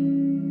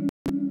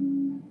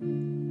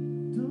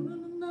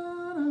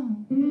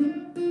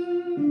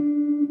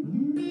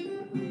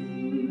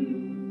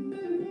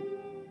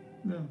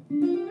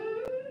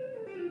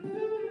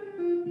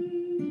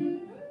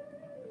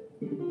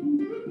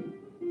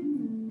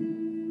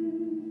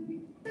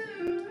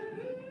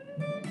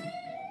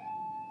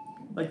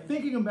 Like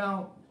thinking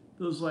about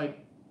those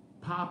like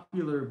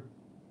popular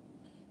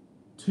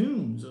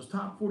tunes, those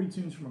top 40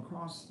 tunes from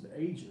across the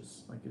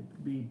ages. Like it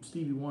could be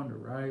Stevie Wonder,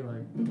 right?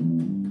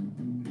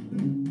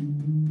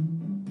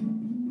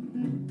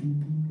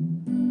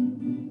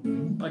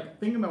 Like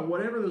thinking about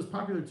whatever those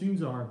popular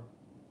tunes are.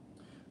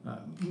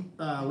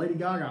 Lady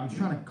Gaga, I'm just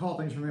trying to call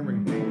things from memory.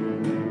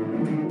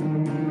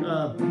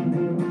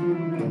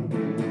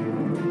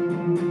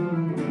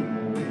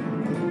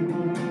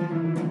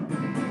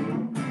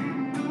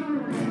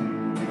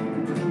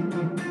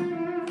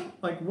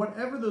 Like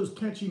whatever those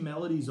catchy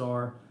melodies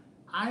are,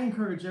 I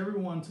encourage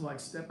everyone to like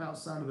step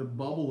outside of their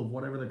bubble of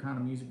whatever the kind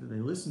of music that they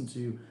listen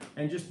to,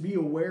 and just be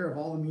aware of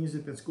all the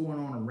music that's going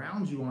on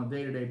around you on a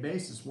day-to-day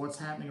basis. What's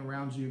happening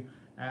around you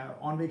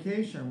on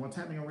vacation, what's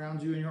happening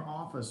around you in your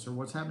office, or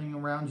what's happening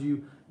around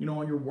you,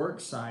 on your work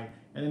site,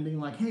 and then being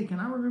like, hey, can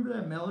I remember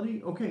that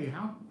melody? Okay,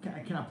 how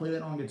can I play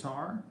that on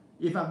guitar?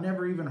 If I've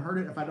never even heard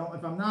it, if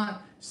I'm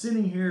not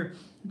sitting here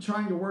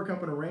trying to work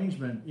up an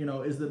arrangement,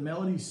 is the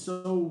melody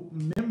so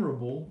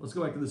memorable? Let's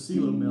go back to the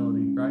CeeLo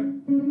melody, right?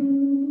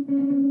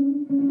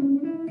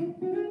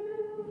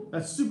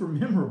 That's super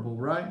memorable,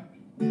 right?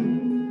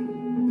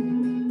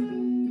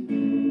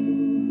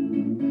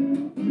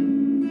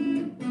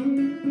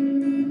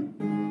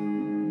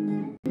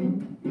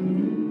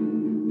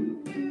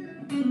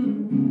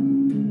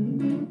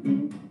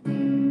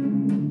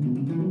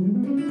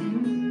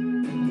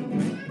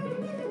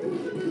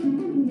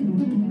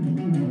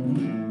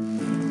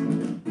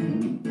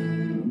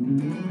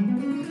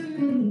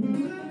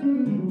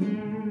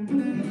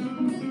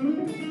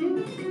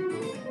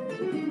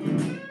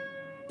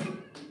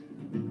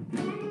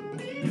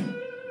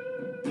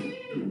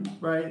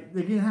 Right?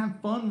 They can have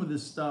fun with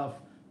this stuff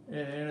in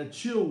a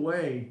chill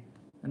way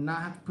and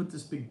not have to put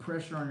this big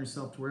pressure on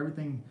yourself to where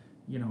everything,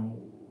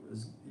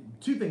 is,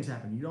 two things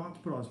happen. You don't have to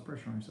put all this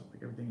pressure on yourself.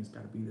 Like everything has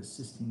got to be the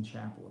Sistine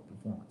Chapel of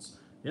performance.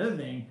 The other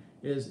thing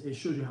is it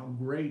shows you how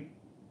great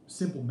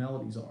simple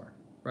melodies are,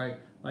 right?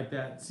 Like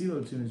that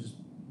CeeLo tune is just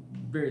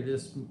very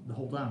this the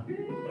whole time.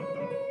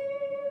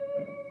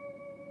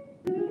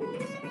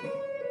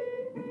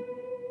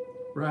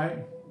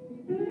 Right?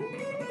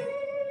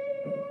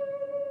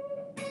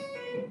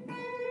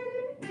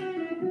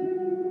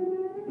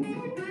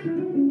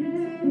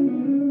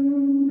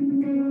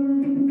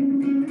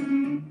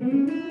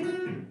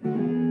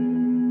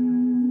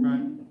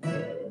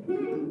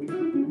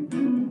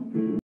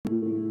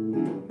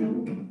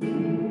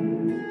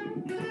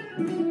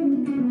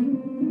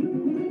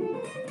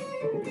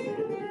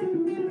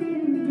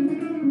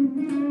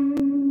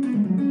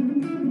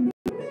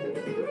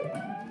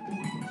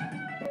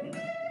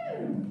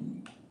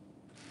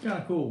 Kind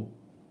of cool.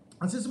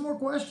 Let's hit some more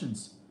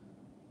questions.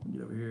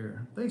 Get over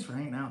here. Thanks for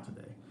hanging out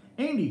today.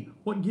 Andy,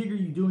 what gig are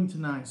you doing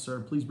tonight, sir?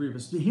 Please brief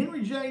us.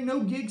 Henry J,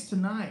 no gigs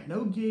tonight.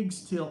 No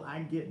gigs till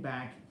I get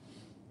back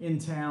in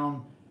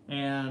town,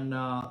 and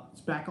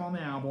it's back on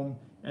the album.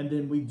 And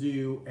then we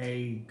do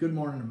a Good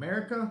Morning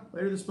America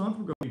later this month.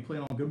 We're going to be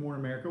playing on Good Morning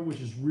America, which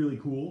is really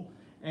cool.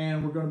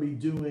 And we're going to be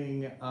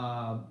doing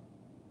the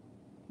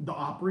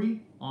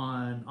Opry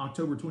on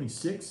October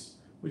 26th,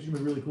 which is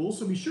going to be really cool.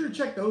 So be sure to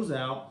check those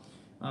out.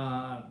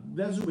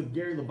 Those are with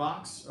Gary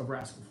LeVox of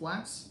Rascal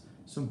Flatts.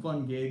 Some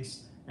fun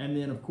gigs. And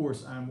then, of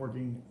course, I'm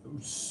working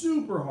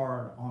super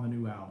hard on the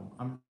new album.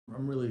 I'm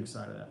really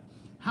excited about that.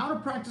 How to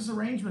practice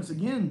arrangements.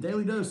 Again,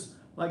 daily dose.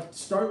 Like,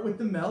 start with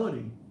the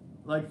melody.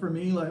 Like, for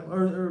me, like,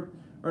 or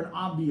an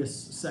obvious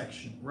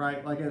section,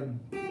 right? Like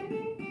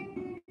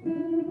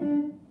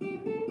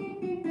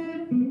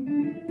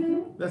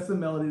that's the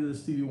melody to the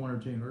Stevie Wonder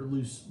tune, or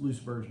loose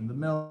version.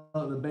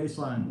 The bass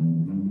line.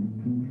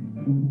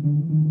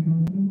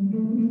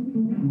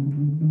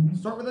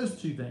 Start with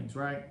those two things,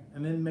 right?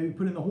 And then maybe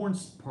put in the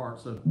horns part.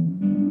 So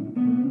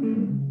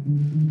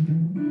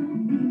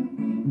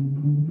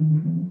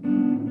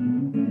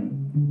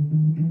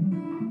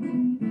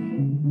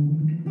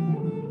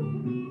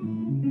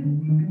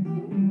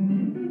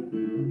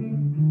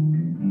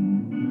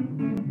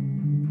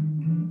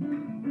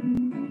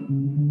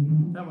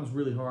that one's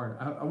really hard.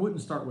 I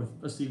wouldn't start with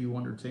a Stevie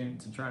Wonder tune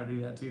to try to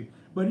do that too.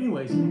 But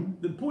anyways,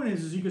 the point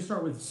is you can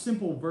start with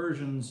simple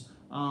versions.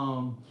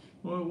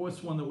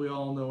 What's one that we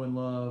all know and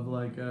love?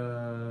 Like,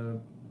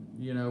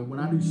 when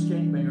I do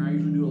Skank Banger, I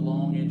usually do a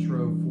long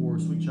intro for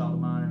Sweet Child of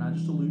Mine, and I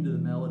just allude to the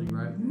melody,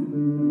 right?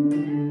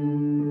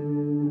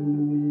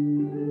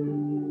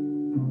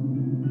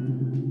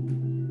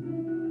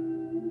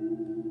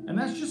 And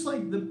that's just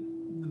like the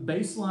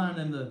bass line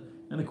and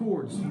the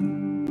chords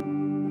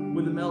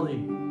with the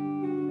melody.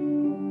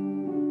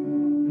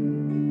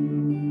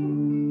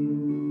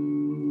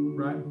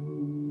 Right?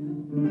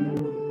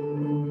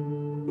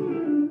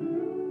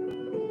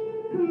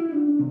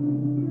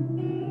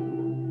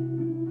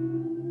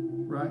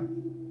 Right?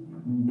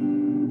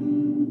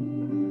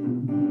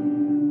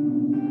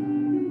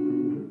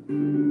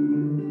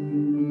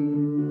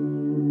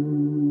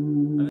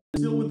 And then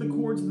still with the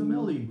chords of the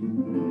melody.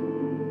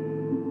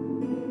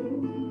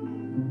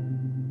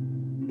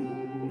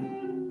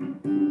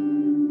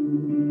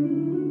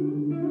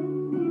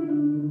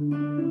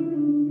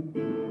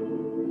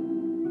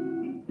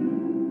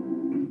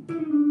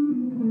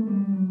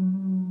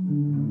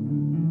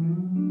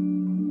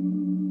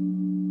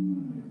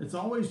 It's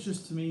always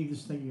just, to me,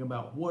 just thinking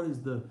about what is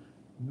the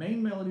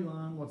main melody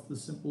line, what's the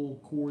simple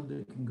chord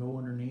that can go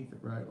underneath it,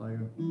 right? Like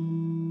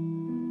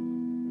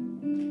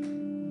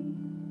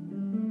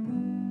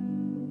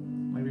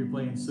maybe you're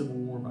playing Civil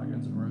War by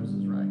Guns N'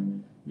 Roses, right?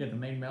 You got the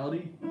main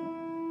melody,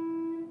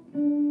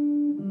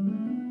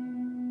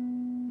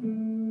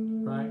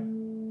 right?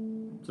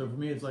 So for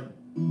me, it's like,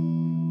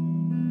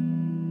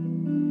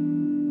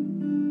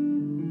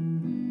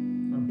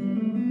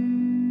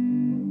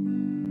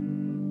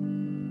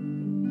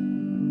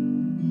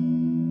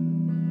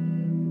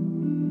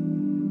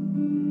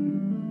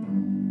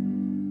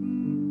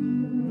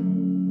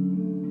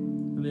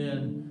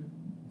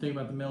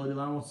 melody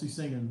line. What's he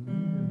singing?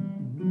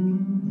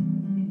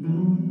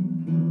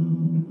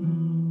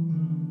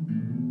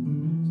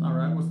 It's not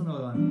right. What's the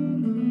melody line?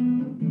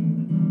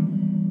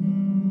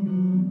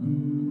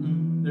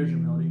 There's your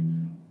melody.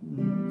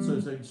 So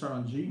you start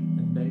on G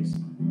and bass.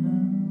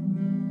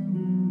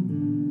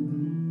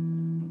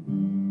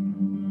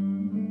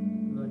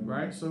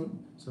 Right? So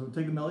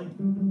take the melody.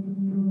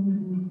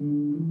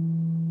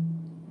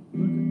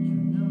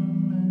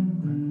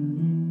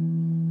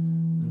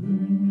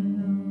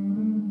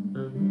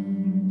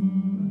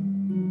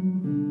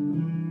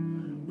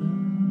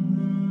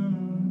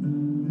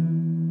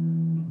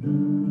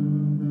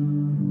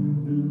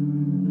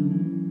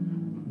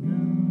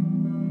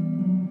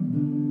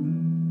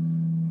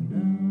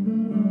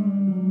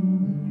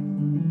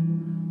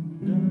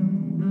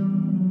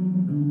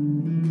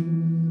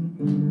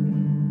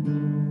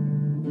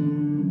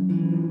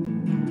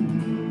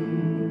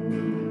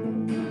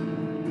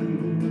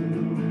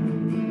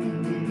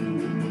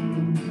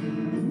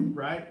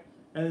 Right?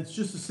 And it's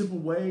just a simple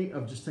way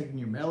of just taking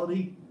your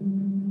melody,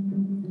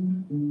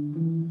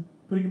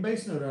 putting a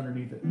bass note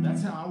underneath it.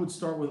 That's how I would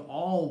start with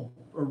all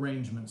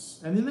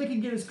arrangements. And then they can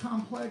get as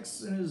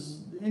complex and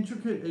as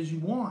intricate as you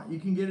want. You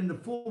can get into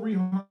full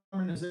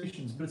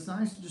reharmonizations, but it's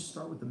nice to just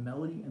start with the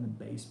melody and the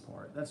bass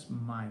part. That's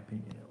my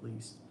opinion, at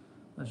least.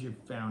 That's your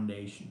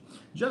foundation.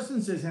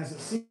 Justin says,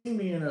 hasn't seen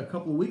me in a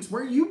couple of weeks.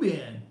 Where you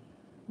been?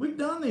 We've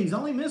done these.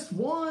 Only missed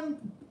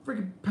one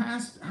freaking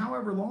past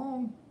however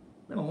long.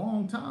 Been a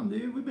long time,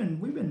 dude. We've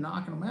been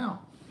knocking them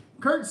out.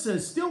 Kurt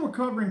says, still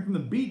recovering from the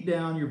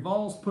beatdown your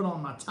Vols put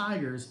on my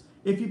Tigers.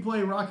 If you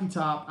play Rocky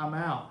Top, I'm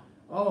out.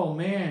 Oh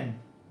man,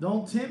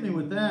 don't tempt me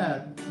with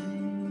that.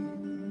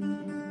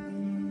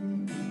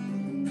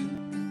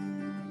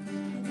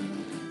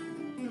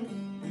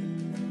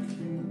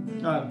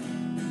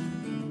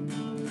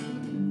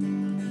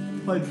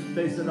 Play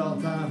bass it all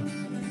the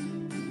time.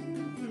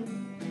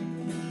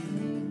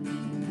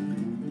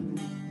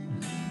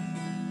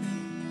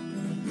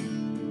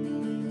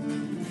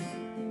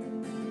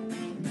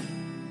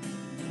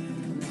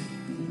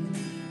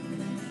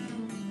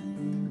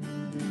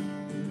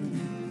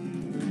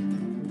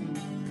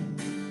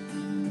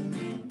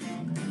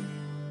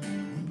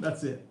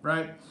 That's it,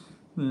 right?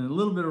 A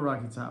little bit of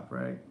Rocky Top,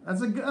 right?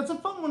 That's a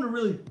fun one to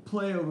really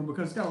play over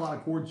because it's got a lot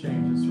of chord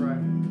changes, right?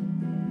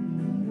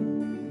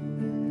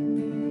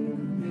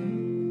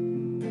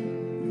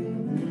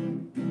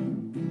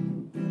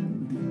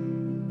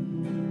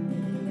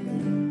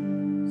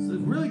 So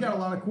it's really got a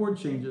lot of chord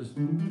changes.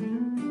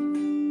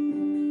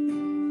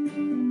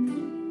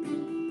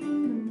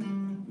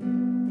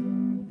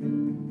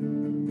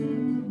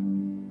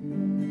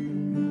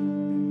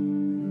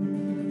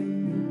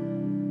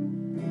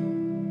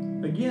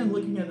 Again,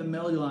 looking at the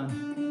melody line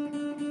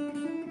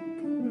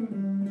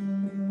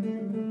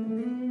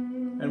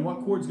and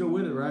what chords go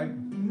with it, right?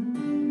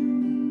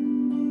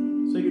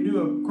 So you could do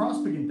a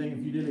cross-picking thing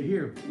if you did it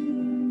here.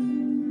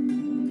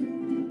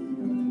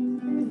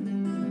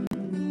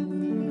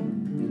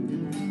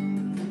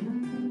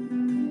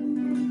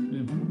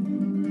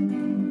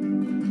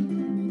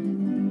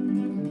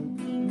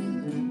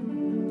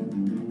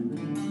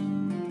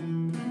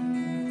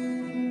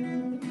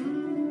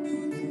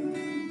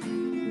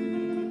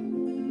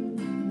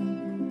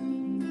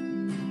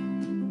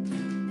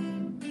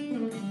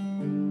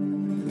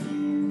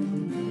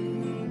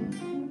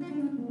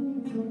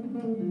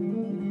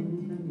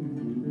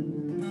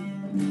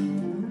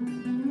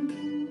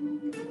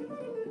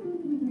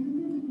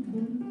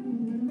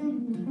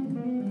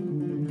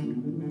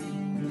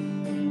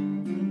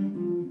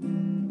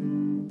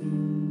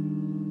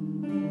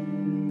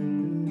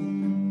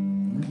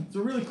 It's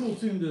a really cool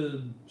tune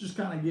to just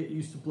kind of get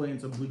used to playing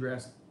some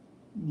bluegrass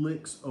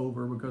licks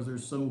over because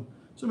there's so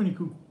many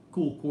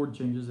cool chord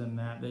changes in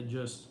that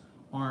just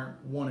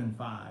aren't 1 and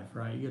 5,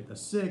 right? You get the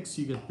 6,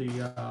 you get the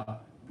 5,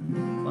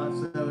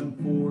 7,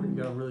 4. You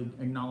got to really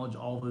acknowledge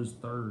all those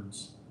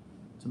thirds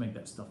to make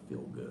that stuff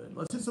feel good.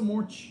 Let's hit some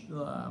more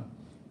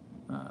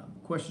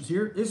questions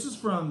here. This is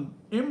from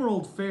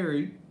Emerald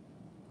Fairy.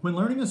 When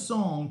learning a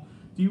song,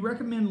 do you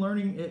recommend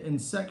learning it in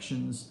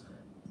sections,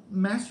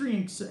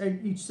 mastering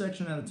each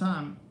section at a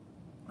time,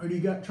 or do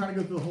you try to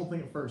go through the whole thing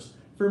at first?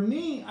 For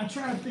me, I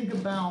try to think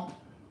about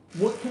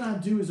what can I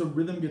do as a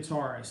rhythm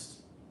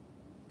guitarist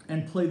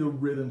and play the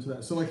rhythm to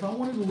that. So like if I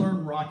wanted to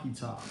learn Rocky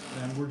Top,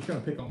 and we're just going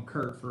to pick on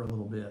Kurt for a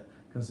little bit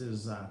because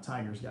his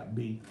Tigers got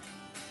beat.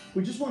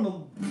 We just want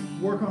to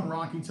work on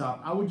Rocky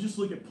Top. I would just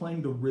look at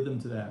playing the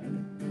rhythm to that.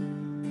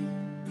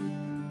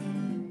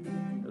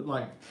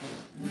 Like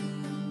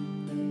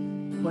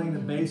playing the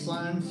bass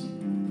lines,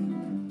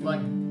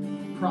 like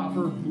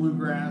proper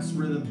bluegrass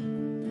rhythm.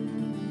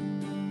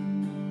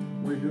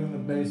 We're doing the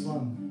bass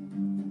line.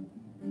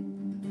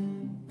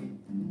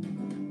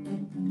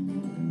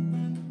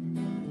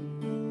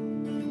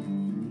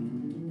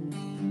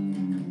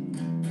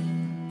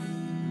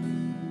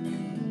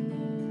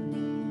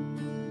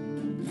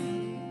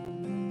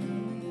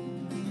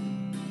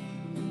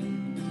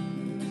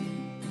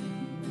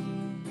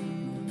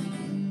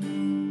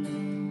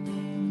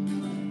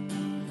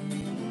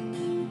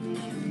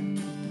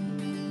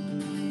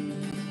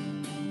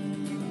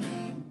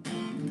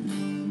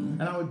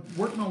 And I would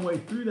work my way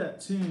through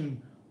that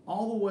tune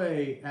all the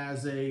way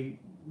as a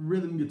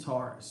rhythm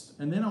guitarist.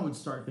 And then I would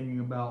start thinking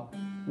about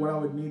what I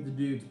would need to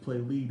do to play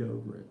lead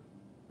over it.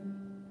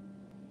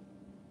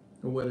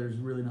 Or whether it's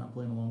really not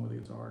playing along with the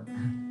guitar.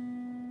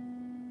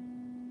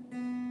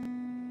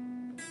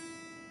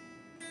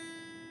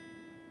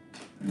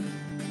 A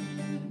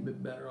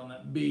bit better on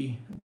that B.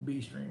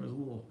 B string was a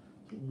little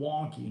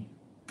wonky.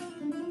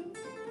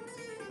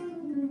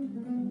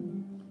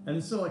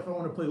 And so if I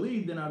want to play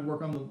lead, then I'd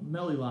work on the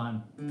melody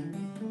line. And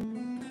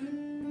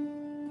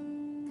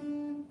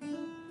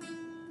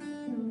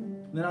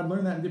then I'd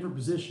learn that in different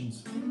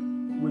positions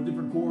with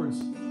different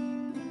chords.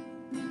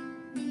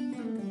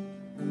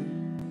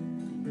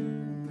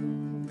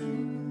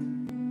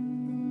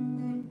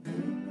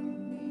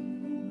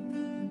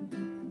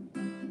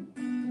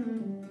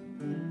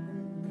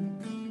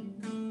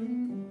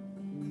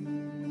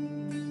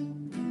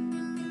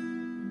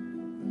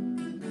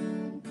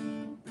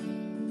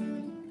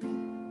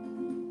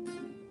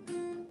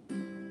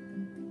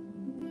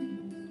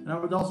 And I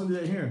would also do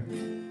that here.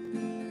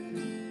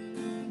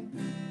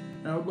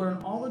 And I would learn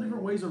all the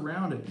different ways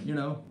around it, you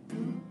know.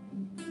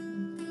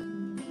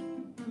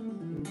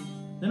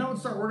 Then I would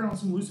start working on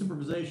some loose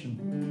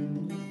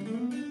improvisation.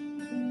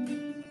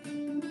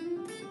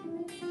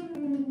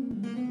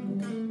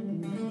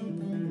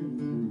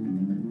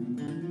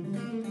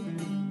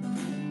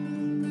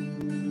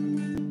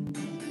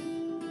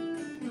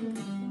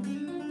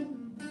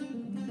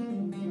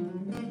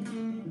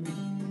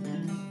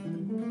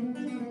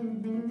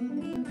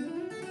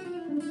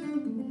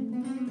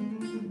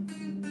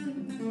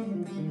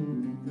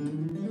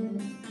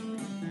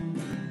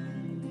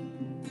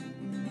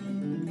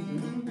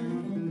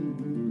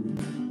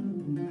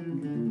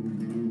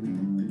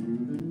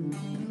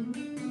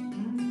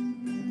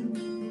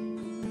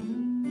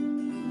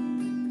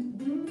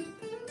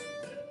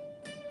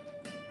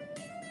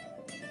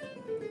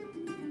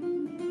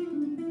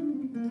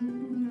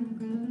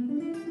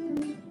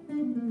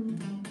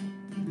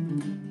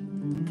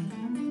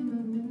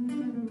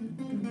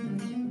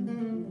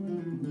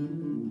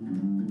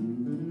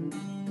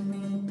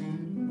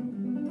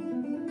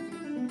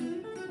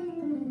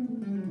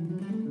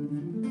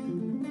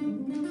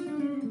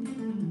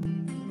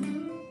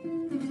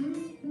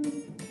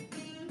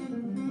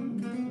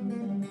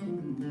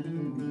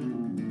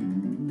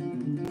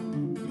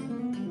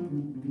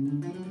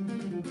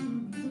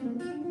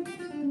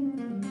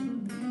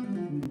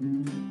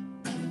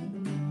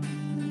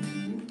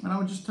 And I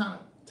would just kind of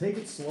take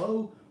it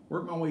slow,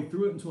 work my way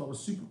through it until I was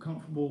super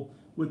comfortable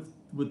with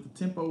the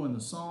tempo and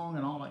the song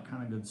and all that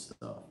kind of good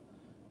stuff.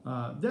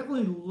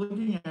 Definitely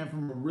looking at it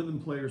from a rhythm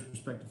player's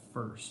perspective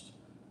first.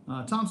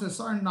 Tom says,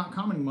 sorry I'm not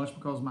commenting much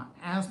because my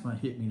asthma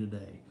hit me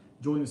today.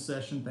 Enjoying the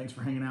session. Thanks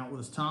for hanging out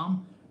with us,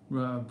 Tom.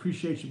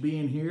 Appreciate you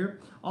being here.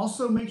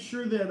 Also, make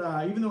sure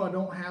that even though I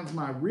don't have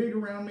my rig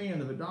around me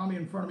and the Vidami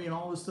in front of me and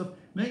all this stuff,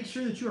 make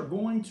sure that you are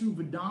going to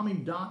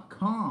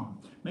Vidami.com.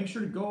 Make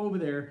sure to go over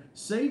there,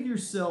 save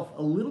yourself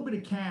a little bit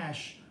of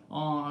cash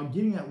on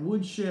getting that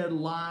Woodshed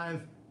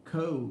Live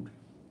code.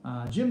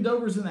 Jim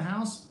Dover's in the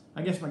house.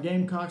 I guess my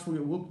Gamecocks will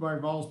get whooped by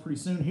Vols pretty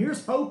soon.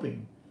 Here's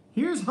hoping.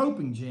 Here's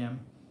hoping,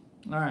 Jim.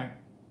 All right,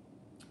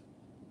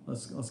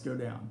 let's go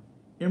down.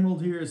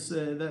 Emerald here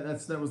said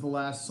that was the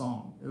last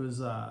song. It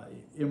was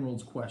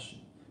Emerald's question.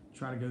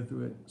 Try to go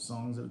through it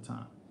songs at a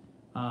time.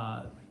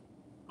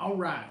 All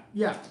right,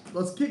 yeah.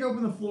 Let's kick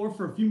open the floor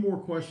for a few more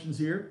questions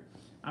here.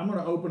 I'm going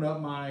to open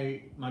up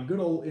my good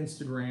old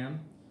Instagram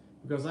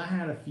because I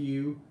had a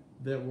few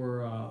that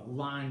were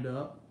lined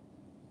up.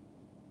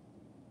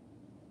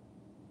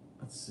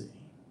 Let's see.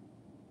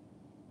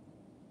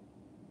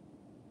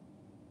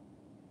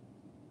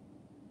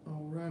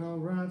 All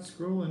right,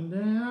 scrolling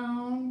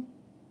down.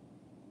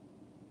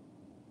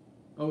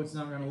 Oh, it's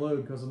not going to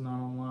load because I'm not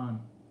online.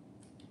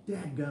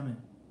 Dadgummit.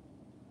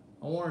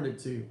 I wanted it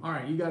to. All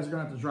right, you guys are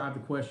going to have to drive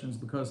the questions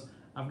because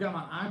I've got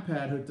my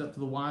iPad hooked up to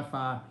the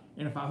Wi-Fi,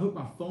 and if I hook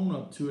my phone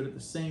up to it at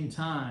the same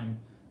time,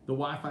 the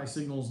Wi-Fi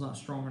signal is not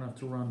strong enough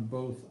to run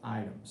both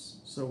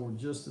items. So we're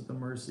just at the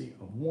mercy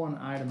of one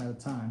item at a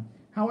time.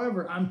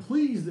 However, I'm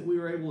pleased that we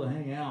were able to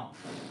hang out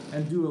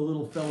and do a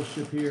little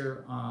fellowship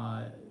here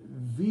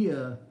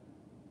via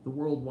the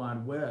World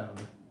Wide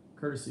Web,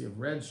 courtesy of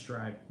Red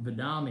Stripe,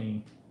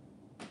 Vidami,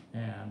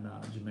 and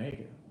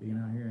Jamaica. Being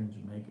out here in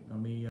Jamaica.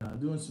 Gonna be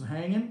doing some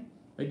hanging.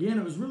 Again,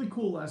 it was really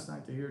cool last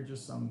night to hear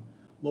just some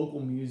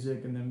local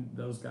music and then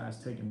those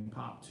guys taking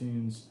pop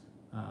tunes,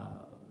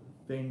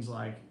 things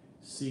like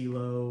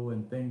CeeLo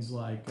and things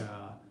like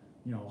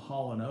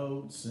Hall &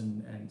 Oates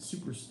and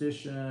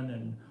Superstition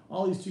and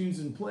all these tunes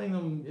and playing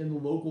them in the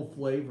local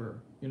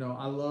flavor. You know,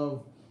 I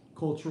love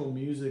cultural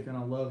music and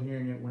I love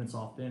hearing it when it's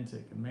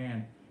authentic. And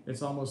man,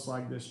 it's almost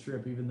like this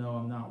trip, even though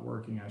I'm not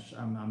working,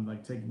 I'm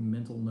like taking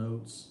mental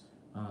notes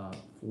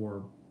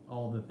for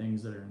all the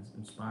things that are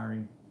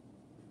inspiring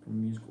from a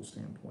musical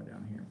standpoint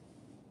down here.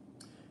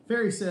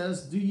 Ferry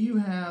says, do you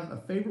have a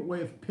favorite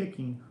way of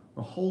picking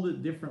or hold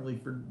it differently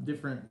for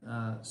different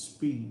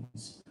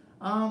speeds?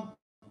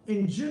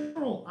 In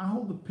general, I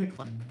hold the pick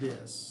like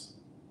this,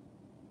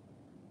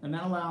 and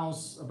that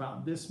allows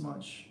about this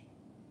much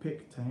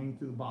pick to hang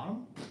through the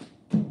bottom,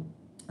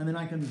 and then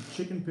I can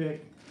chicken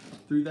pick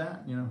through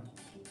that, you know.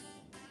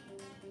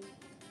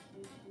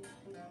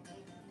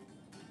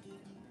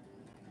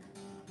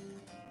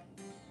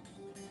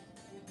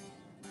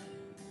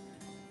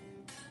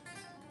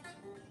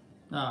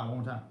 One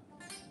more time.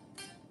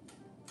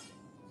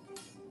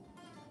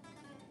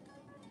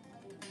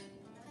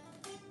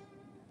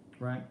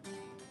 Right?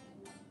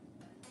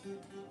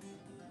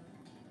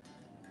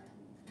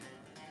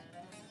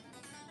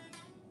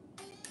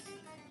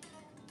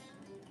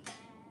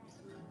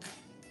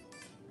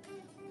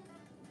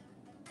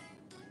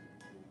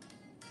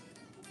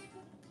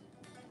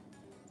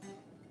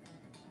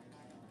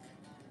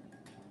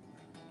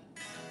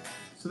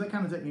 So that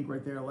kind of technique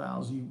right there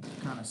allows you to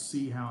kind of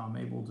see how I'm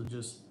able to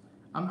just,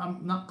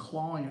 I'm not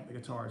clawing at the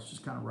guitar, it's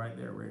just kind of right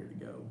there ready to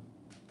go.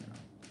 You know.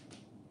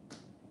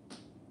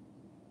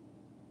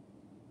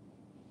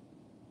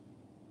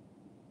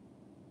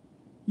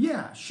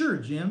 Yeah, sure,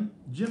 Jim.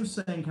 Jim's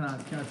saying, can I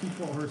teach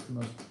what hurts the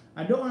most?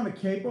 I don't have a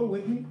capo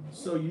with me,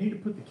 so you need to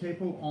put the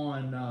capo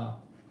on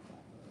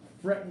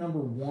fret number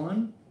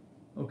 1,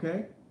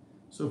 okay?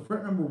 So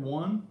fret number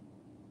 1,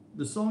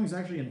 the song is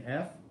actually an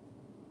F.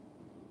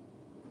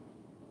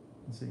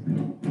 Let's see.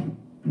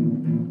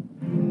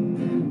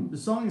 The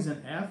song is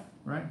an F,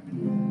 right?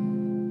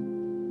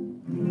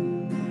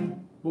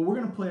 But we're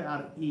gonna play it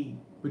out of E.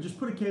 But just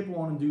put a capo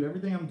on and do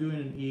everything I'm doing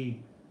in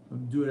E,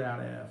 do it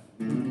out of F.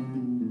 So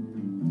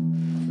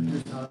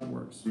here's how it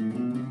works.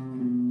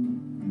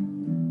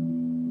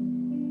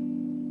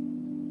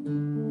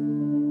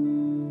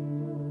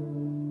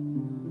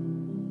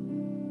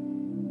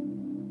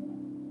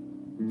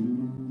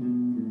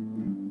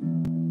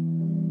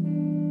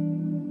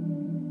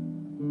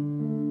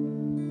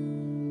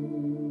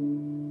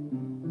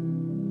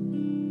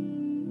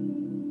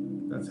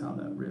 That's how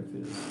that riff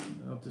is.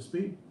 Up to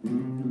speed.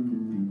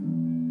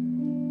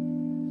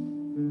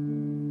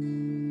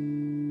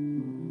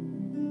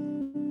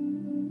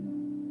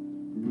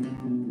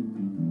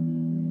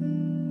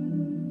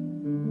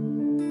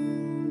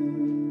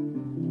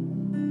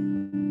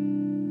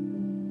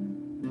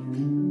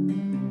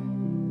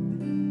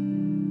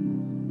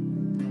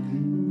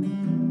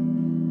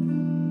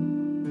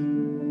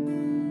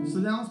 So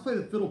now let's play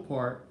the fiddle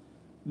part.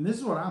 And this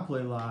is what I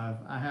play live.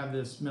 I have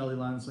this melody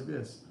line that's like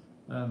this.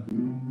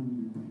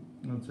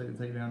 Let's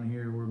take it down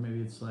here where maybe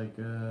it's like,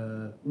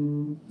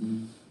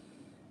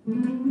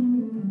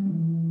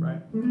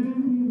 right?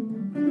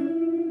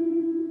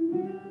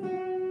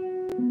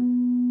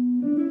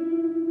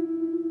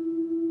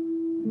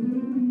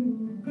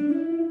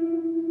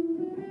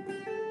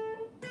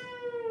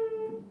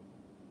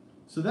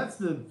 So that's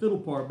the fiddle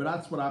part, but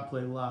that's what I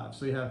play live.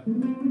 So you have,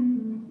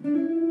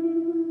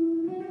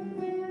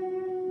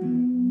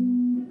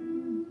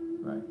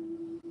 right?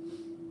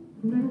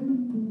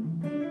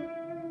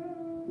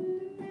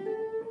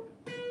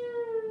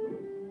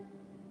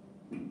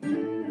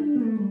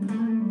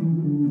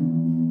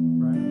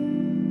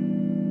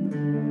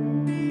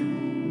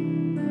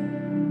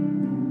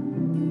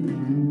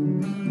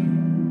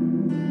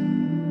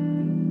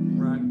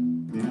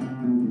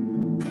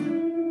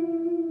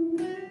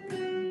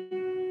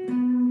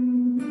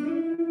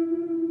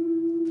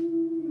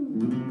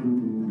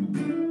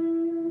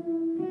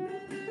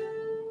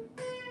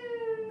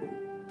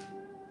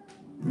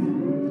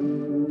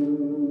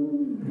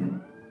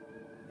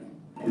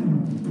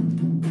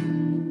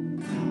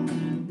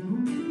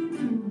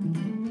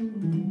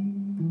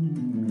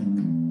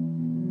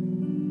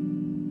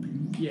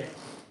 Yeah,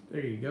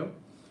 there you go.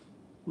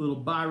 Little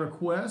by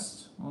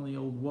request on the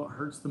old what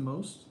hurts the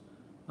most.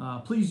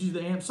 Please use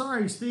the amp.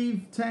 Sorry,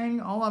 Steve Tang.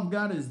 All I've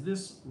got is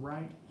this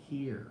right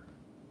here.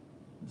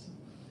 Listen.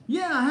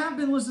 Yeah, I have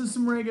been listening to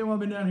some reggae while I've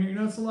been down here. You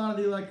know, it's a lot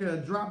of the like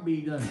drop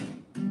beat.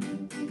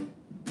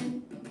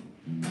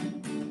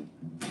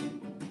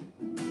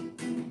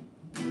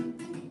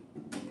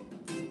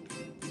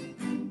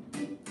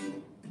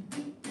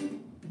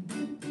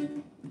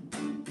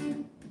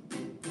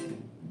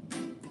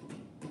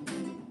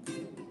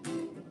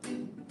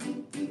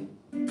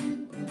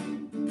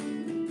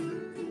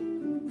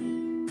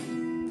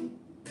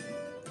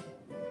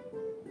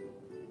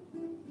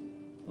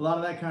 A lot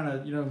of that kind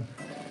of, you know.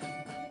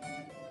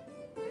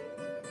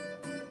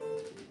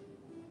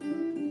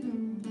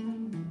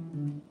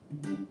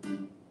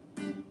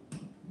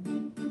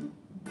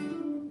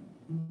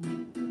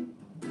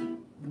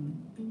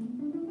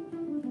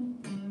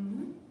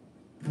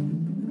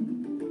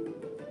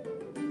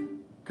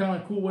 Kind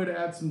of a cool way to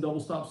add some double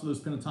stops to those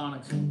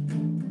pentatonics.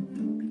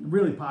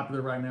 Really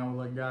popular right now with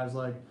like guys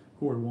like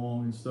Corey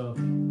Wong and stuff.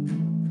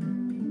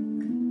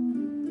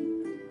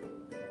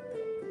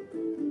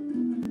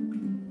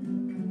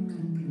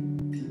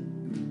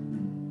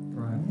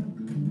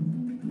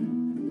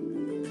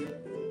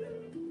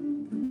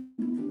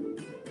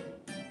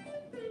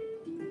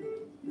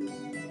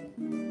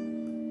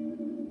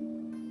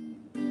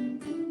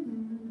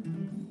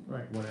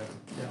 Right, whatever.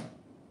 Yeah.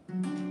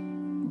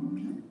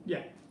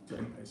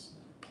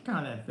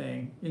 kind of that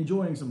thing.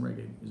 Enjoying some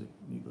reggae music,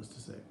 needless to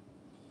say.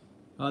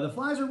 The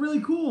flies are really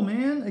cool,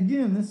 man.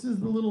 Again, this is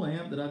the little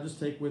amp that I just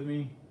take with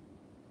me.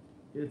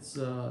 It's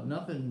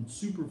nothing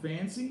super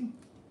fancy,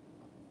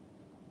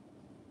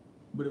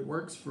 but it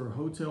works for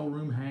hotel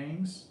room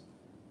hangs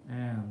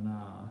and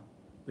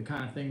the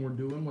kind of thing we're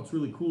doing. What's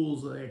really cool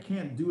is that I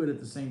can't do it at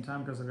the same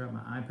time because I got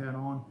my iPad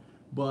on,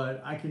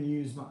 but I can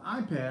use my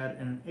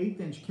iPad and an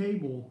 1/8"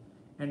 cable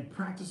and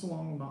practice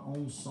along with my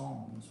own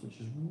songs,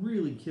 which is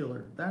really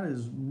killer. That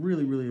is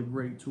really, really a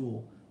great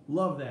tool.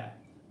 Love that.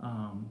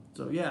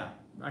 So yeah,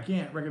 I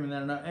can't recommend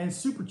that enough. And it's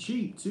super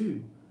cheap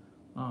too.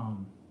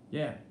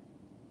 Yeah.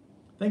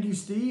 Thank you,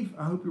 Steve.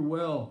 I hope you're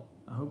well.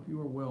 I hope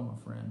you are well, my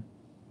friend.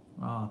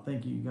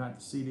 Thank you. You got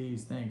the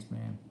CDs. Thanks,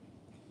 man.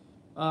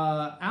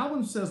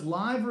 Alvin says,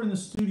 live or in the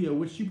studio,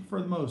 which do you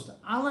prefer the most?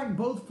 I like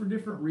both for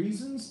different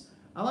reasons.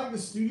 I like the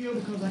studio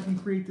because I can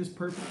create this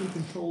perfectly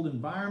controlled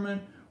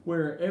environment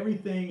where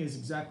everything is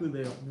exactly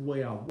the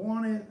way I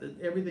want it.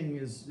 Everything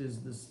is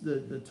this,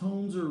 the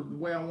tones are the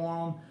way I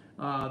want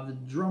them. The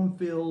drum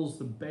fills,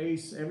 the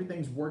bass,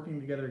 everything's working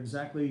together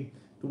exactly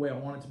the way I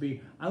want it to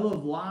be. I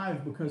love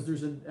live because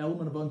there's an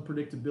element of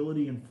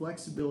unpredictability and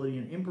flexibility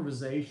and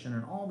improvisation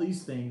and all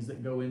these things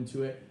that go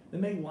into it that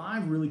make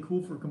live really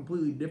cool for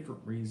completely different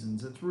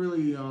reasons. It's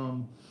really,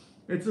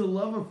 it's a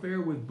love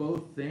affair with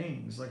both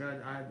things. Like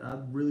I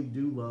really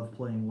do love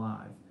playing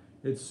live.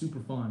 It's super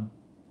fun.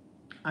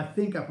 I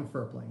think I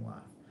prefer playing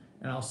live.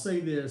 And I'll say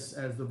this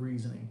as the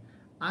reasoning.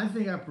 I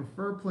think I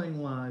prefer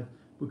playing live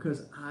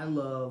because I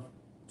love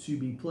to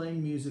be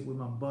playing music with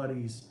my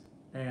buddies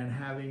and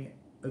having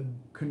a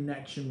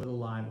connection with a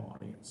live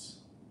audience.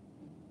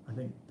 I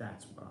think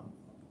that's what I'm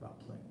about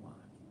playing live.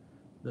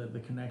 The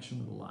connection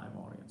with a live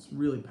audience.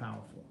 Really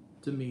powerful.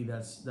 To me,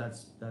 that's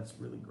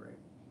really great.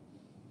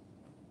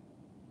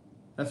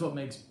 That's what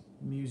makes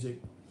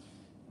music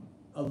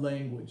a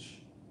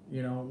language.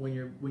 You know, when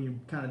you're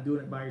kind of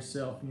doing it by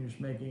yourself and you're just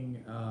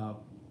making a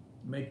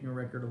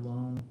record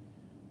alone,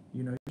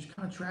 you know, you're just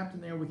kind of trapped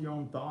in there with your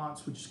own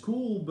thoughts, which is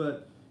cool,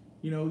 but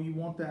you know, you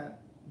want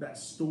that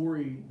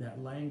story,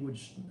 that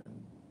language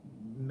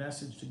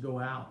message to go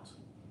out.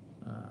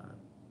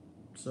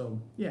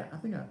 So yeah, I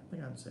think I'd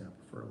say I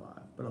prefer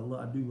live, but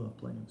I do love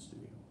playing in the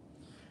studio.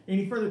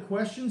 Any further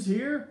questions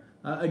here?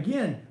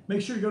 Again,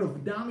 make sure to go to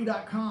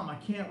Vidami.com. I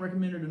can't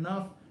recommend it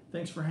enough.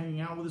 Thanks for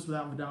hanging out with us.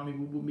 Without Vidami,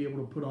 we wouldn't be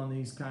able to put on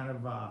these kind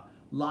of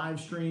live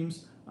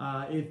streams.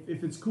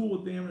 If it's cool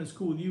with them and it's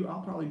cool with you,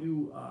 I'll probably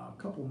do a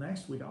couple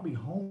next week. I'll be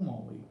home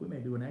all week. We may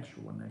do an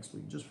extra one next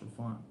week just for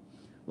fun.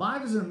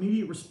 Live is an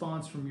immediate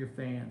response from your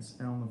fans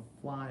and on the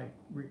fly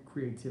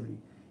creativity.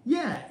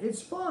 Yeah,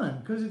 it's fun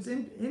because it's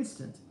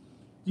instant.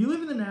 Do you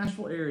live in the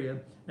Nashville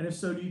area? And if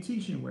so, do you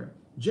teach anywhere?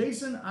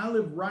 Jason, I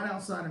live right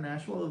outside of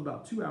Nashville. I live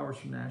about 2 hours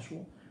from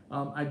Nashville.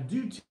 I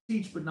do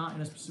teach, but not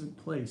in a specific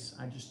place.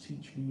 I just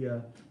teach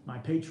via my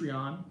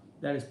Patreon.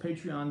 That is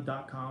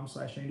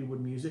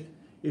patreon.com/AndyWoodMusic.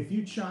 If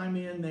you chime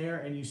in there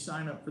and you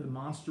sign up for the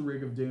Monster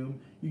Rig of Doom,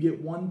 you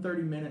get one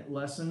 30-minute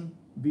lesson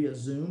via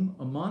Zoom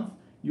a month.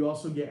 You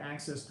also get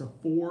access to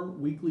 4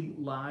 weekly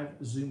live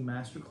Zoom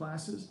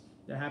masterclasses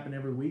that happen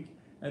every week.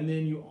 And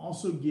then you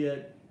also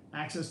get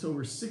access to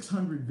over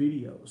 600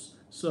 videos.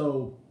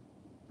 So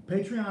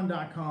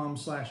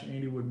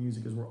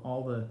patreon.com/AndyWoodMusic is where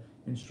all the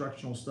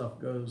instructional stuff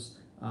goes.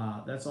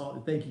 That's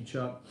all. Thank you,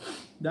 Chuck.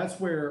 That's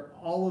where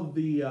all of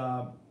the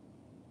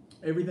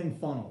everything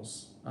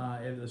funnels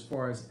as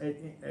far as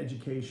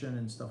education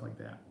and stuff like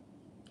that.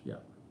 Yeah.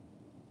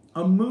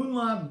 A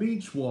moonlight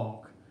beach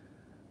walk.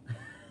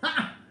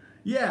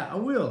 Yeah, I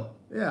will.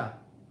 Yeah.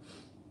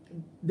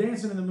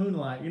 Dancing in the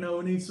moonlight. You know,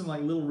 we need some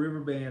like Little River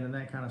Band and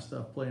that kind of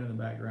stuff playing in the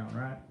background,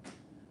 right?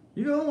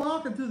 You go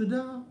walking through the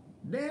dark,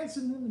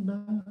 dancing in the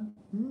dark,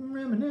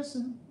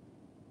 reminiscing.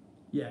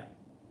 Yeah.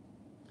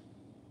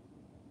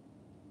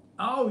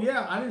 Oh,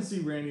 yeah. I didn't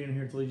see Randy in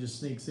here until he just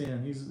sneaks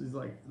in. He's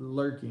like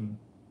lurking.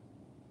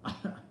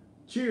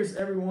 Cheers,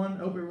 everyone.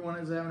 Hope everyone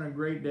is having a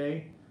great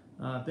day.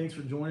 Thanks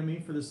for joining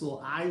me for this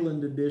little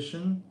Island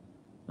Edition.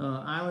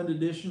 Island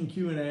Edition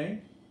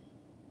Q&A.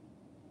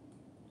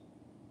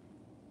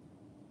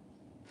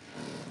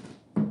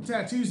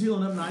 Tattoo's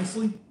healing up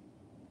nicely,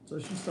 so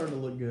she's starting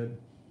to look good.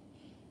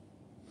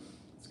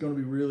 It's going to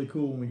be really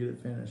cool when we get it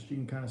finished. You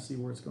can kind of see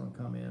where it's going to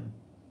come in.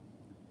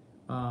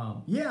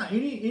 Yeah,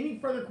 any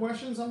further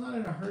questions? I'm not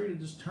in a hurry to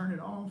just turn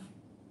it off.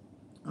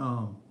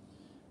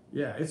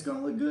 Yeah, it's going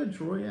to look good,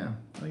 Troy. Yeah,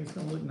 I think it's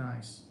going to look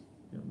nice.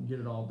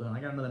 Get it all done. I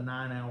got another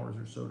 9 hours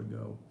or so to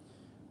go.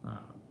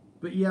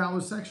 But yeah, I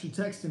was actually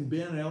texting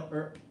Ben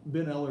Eller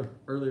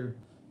earlier.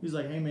 He's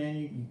like, hey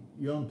man,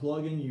 you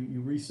unplugging,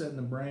 you resetting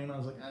the brain. I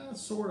was like,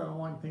 sort of.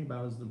 All I can think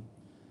about is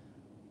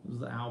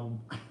the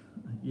album,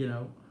 you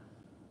know.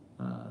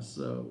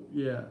 So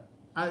yeah,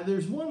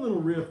 there's one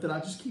little riff that I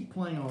just keep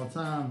playing all the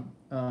time.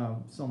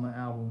 It's on the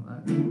album.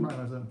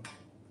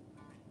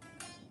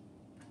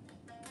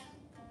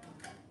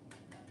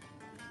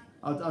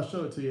 I'll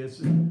show it to you.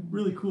 It's a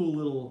really cool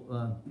little.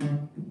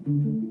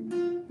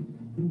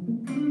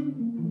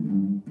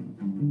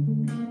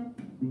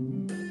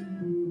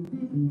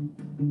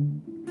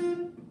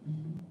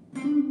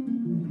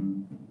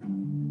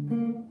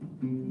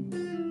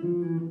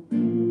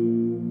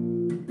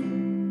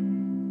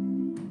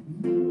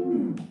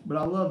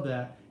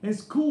 that. And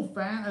it's cool,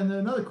 fat. And then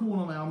another cool one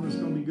on the album that's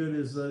going to be good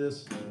is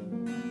this.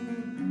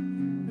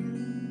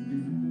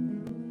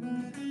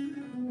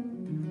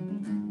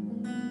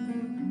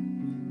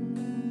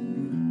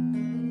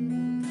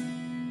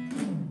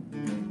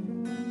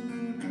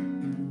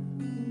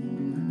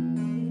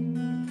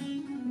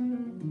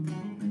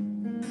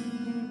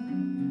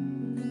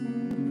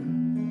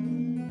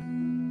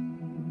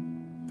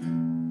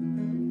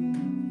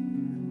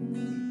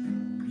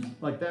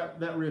 Like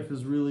that riff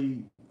is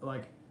really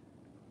like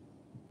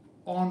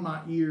on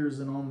my ears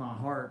and on my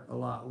heart a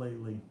lot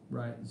lately,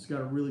 right? It's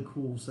got a really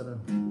cool set of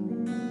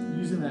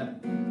using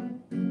that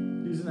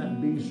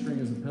B string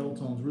as a pedal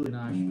tone is really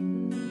nice.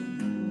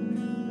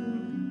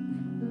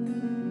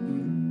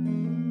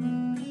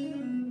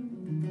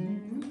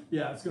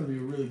 Yeah, it's going to be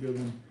a really good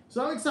one.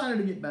 So I'm excited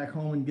to get back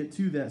home and get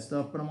to that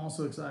stuff, but I'm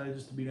also excited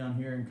just to be down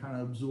here and kind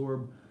of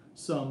absorb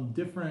some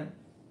different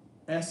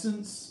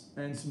essence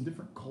and some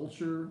different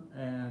culture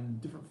and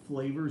different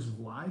flavors of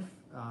life.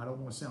 I don't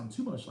want to sound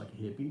too much like a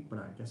hippie, but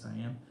I guess I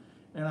am.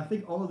 And I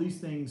think all of these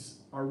things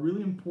are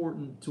really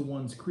important to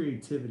one's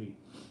creativity.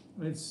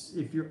 It's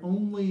if you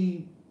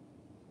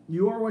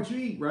are what you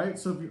eat, right?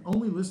 So if you're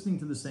only listening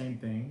to the same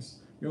things,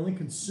 you're only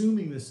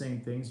consuming the same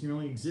things, you're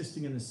only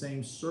existing in the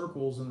same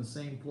circles and the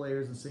same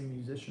players, the same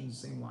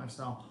musicians, the same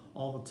lifestyle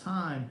all the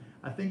time,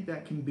 I think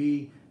that can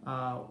be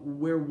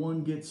where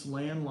one gets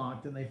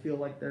landlocked and they feel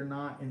like they're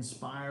not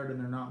inspired and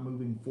they're not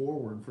moving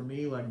forward. For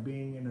me, like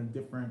being in a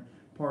different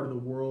part of the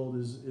world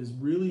is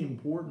really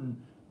important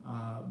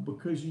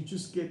because you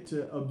just get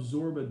to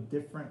absorb a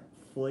different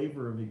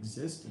flavor of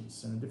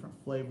existence and a different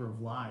flavor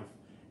of life.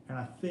 And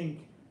I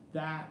think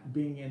that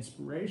being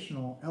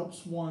inspirational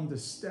helps one to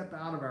step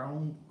out of our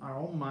own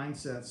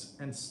mindsets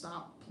and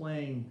stop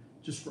playing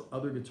just for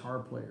other guitar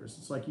players.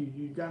 It's like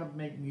you got to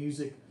make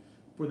music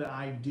for the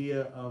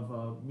idea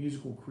of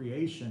musical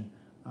creation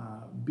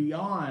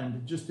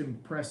beyond just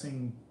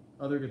impressing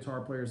other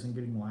guitar players and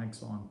getting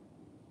likes on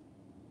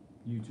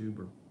YouTube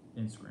or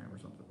Instagram or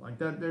something like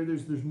that.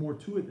 There's more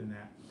to it than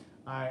that.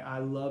 I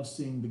love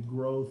seeing the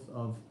growth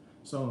of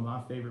some of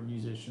my favorite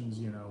musicians.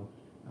 You know,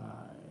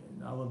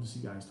 I love to see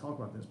guys talk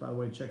about this. By the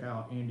way, check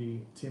out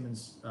Andy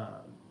Timmons'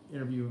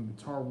 interview in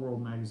Guitar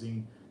World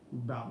magazine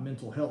about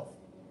mental health.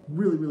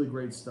 Really, really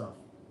great stuff.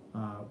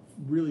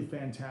 Really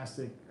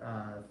fantastic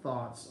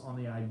thoughts on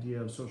the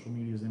idea of social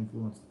media's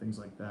influence and things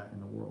like that in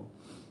the world.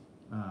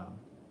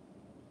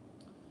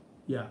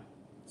 Yeah,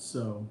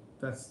 so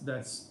that's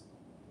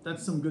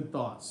some good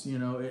thoughts. You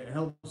know, it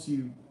helps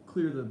you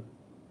clear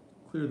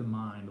the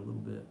mind a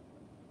little bit.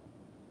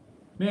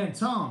 Man,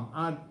 Tom,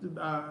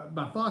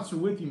 my thoughts are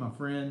with you, my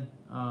friend.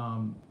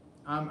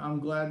 I'm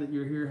glad that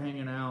you're here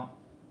hanging out.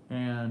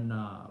 And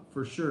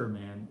for sure,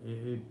 man,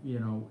 if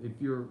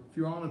you're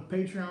on a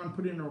Patreon,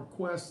 put in a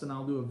request, and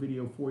I'll do a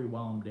video for you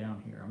while I'm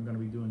down here. I'm going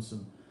to be doing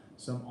some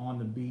on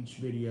the beach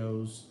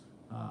videos,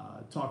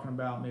 talking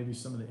about maybe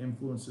some of the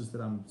influences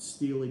that I'm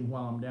stealing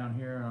while I'm down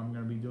here. And I'm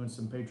going to be doing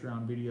some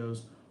Patreon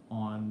videos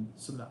on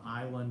some of the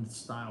island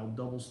style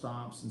double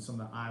stops and some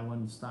of the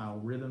island style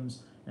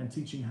rhythms, and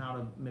teaching how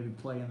to maybe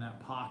play in that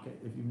pocket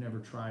if you've never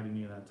tried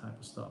any of that type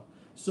of stuff.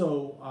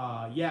 So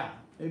yeah,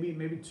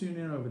 maybe tune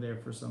in over there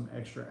for some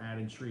extra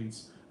added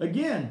treats.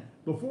 Again,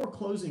 before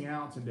closing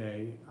out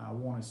today, I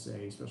want to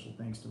say special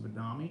thanks to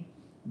Vidami.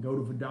 Go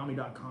to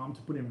vidami.com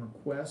to put in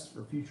requests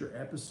for future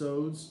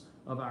episodes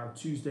of our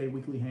Tuesday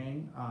weekly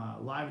hang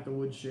live at the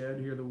Woodshed.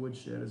 Here, the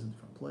Woodshed is a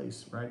different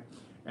place, right?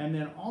 And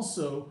then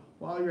also,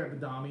 while you're at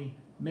Vidami,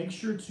 make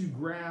sure to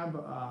grab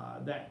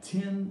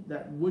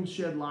that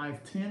Woodshed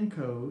Live 10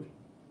 code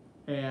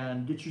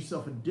and get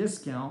yourself a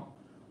discount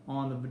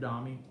on the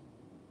Vidami.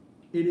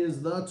 It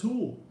is the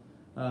tool.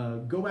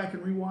 Go back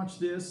and rewatch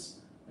this,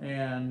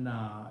 and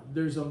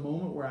there's a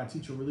moment where I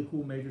teach a really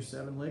cool major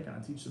 7 lick, and I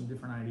teach some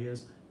different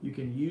ideas. You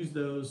can use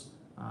those,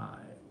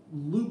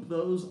 loop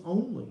those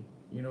only.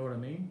 You know what I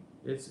mean?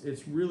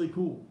 It's really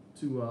cool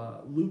to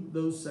loop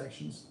those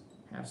sections,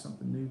 have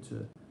something new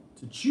to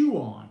chew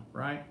on,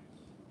 right?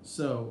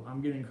 So I'm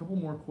getting a couple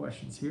more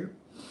questions here.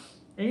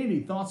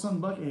 Andy, thoughts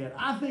on Buckethead?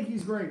 I think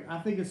he's great. I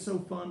think it's so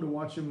fun to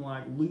watch him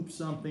like loop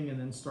something and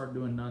then start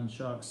doing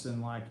nunchucks,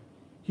 and like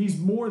he's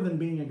more than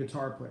being a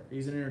guitar player.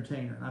 He's an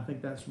entertainer, and I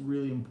think that's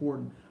really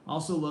important. I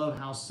also love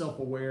how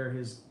self-aware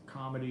his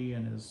comedy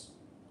and his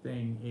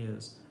thing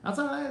is.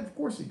 Outside of that, of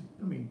course,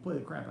 play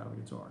the crap out of a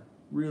guitar.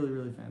 Really,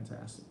 really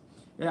fantastic.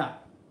 Yeah,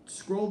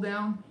 scroll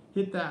down,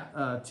 hit that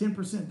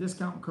 10%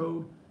 discount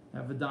code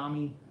at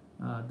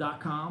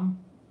vidami.com.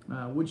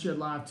 Woodshed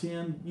Live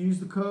 10. Use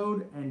the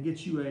code and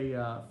get you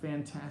a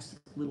fantastic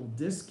little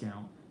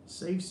discount.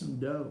 Save some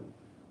dough.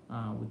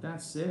 With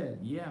that said,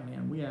 yeah,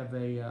 man, we have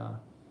a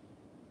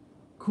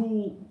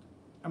cool.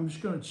 I'm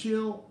just going to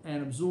chill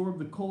and absorb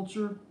the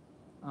culture.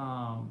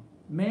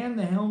 Man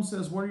the Helm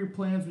says, what are your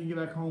plans when you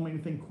get back home?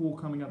 Anything cool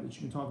coming up that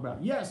you can talk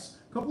about? Yes,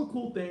 a couple of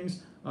cool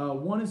things.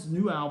 One is a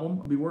new album.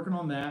 I'll be working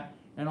on that.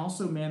 And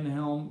also, Man the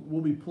Helm,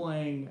 we'll be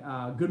playing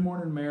Good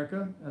Morning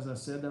America. As I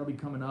said, that'll be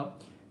coming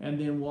up. And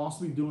then we'll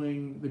also be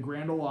doing the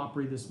Grand Ole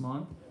Opry this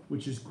month,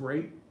 which is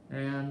great.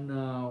 And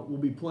we'll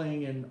be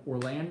playing in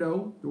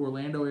Orlando, the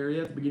Orlando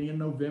area at the beginning of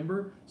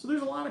November. So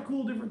there's a lot of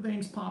cool different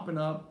things popping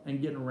up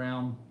and getting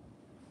around.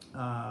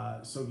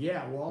 So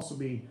yeah, we'll also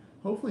be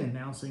hopefully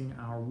announcing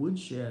our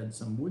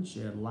some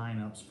woodshed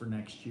lineups for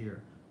next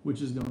year,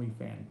 which is going to be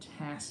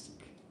fantastic.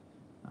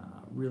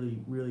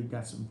 Really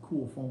got some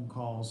cool phone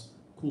calls,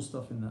 cool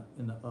stuff in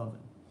the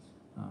oven.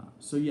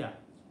 So yeah,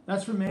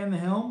 that's from Man the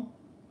Helm.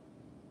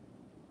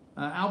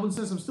 Alvin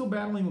says, I'm still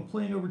battling with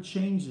playing over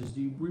changes. Do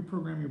you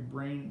reprogram your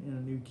brain in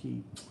a new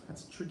key?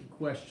 That's a tricky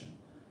question.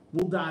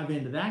 We'll dive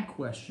into that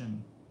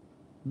question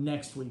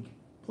next week.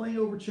 Playing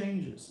over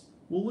changes.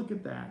 We'll look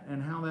at that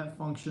and how that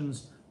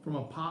functions from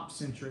a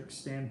pop-centric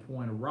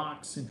standpoint, a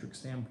rock-centric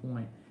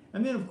standpoint.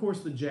 And then, of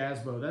course, the jazz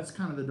bow. That's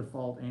kind of the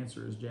default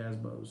answer is jazz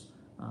bows.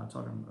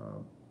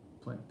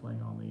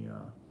 Playing on the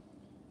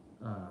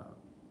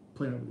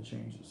playing over the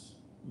changes,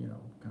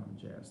 kind of a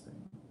jazz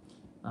thing.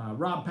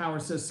 Rob Power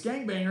says,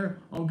 Skankbanger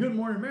on Good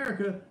Morning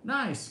America.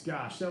 Nice.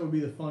 Gosh, that would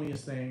be the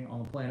funniest thing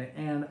on the planet.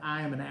 And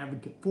I am an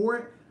advocate for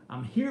it.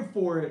 I'm here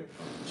for it.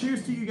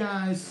 Cheers to you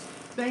guys.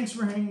 Thanks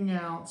for hanging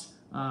out.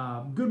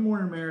 Good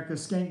Morning America,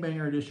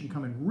 Skankbanger edition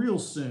coming real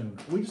soon.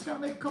 We just got to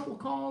make a couple of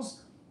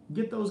calls,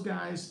 get those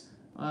guys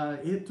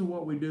hit to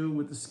what we do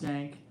with the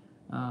skank.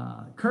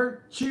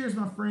 Kurt, cheers,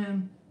 my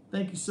friend.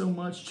 Thank you so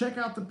much. Check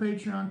out the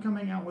Patreon. Come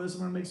hang out with us.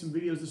 I'm going to make some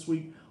videos this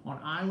week on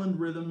island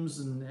rhythms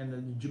and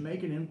the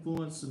Jamaican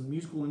influence and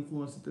musical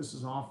influence that this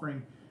is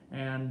offering.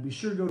 And be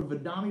sure to go to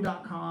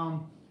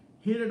Vidami.com,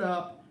 hit it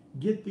up,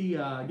 get the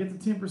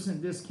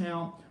 10%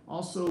 discount.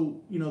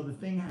 Also, the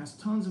thing has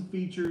tons of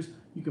features.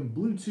 You can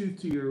Bluetooth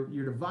to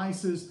your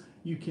devices.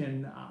 You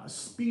can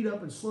speed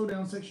up and slow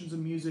down sections of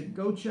music.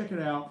 Go check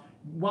it out.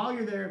 While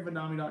you're there at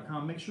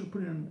Vidami.com, make sure to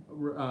put in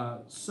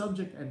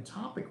subject and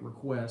topic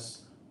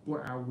requests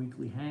for our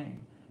weekly hang.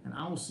 And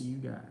I will see you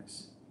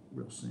guys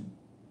real soon.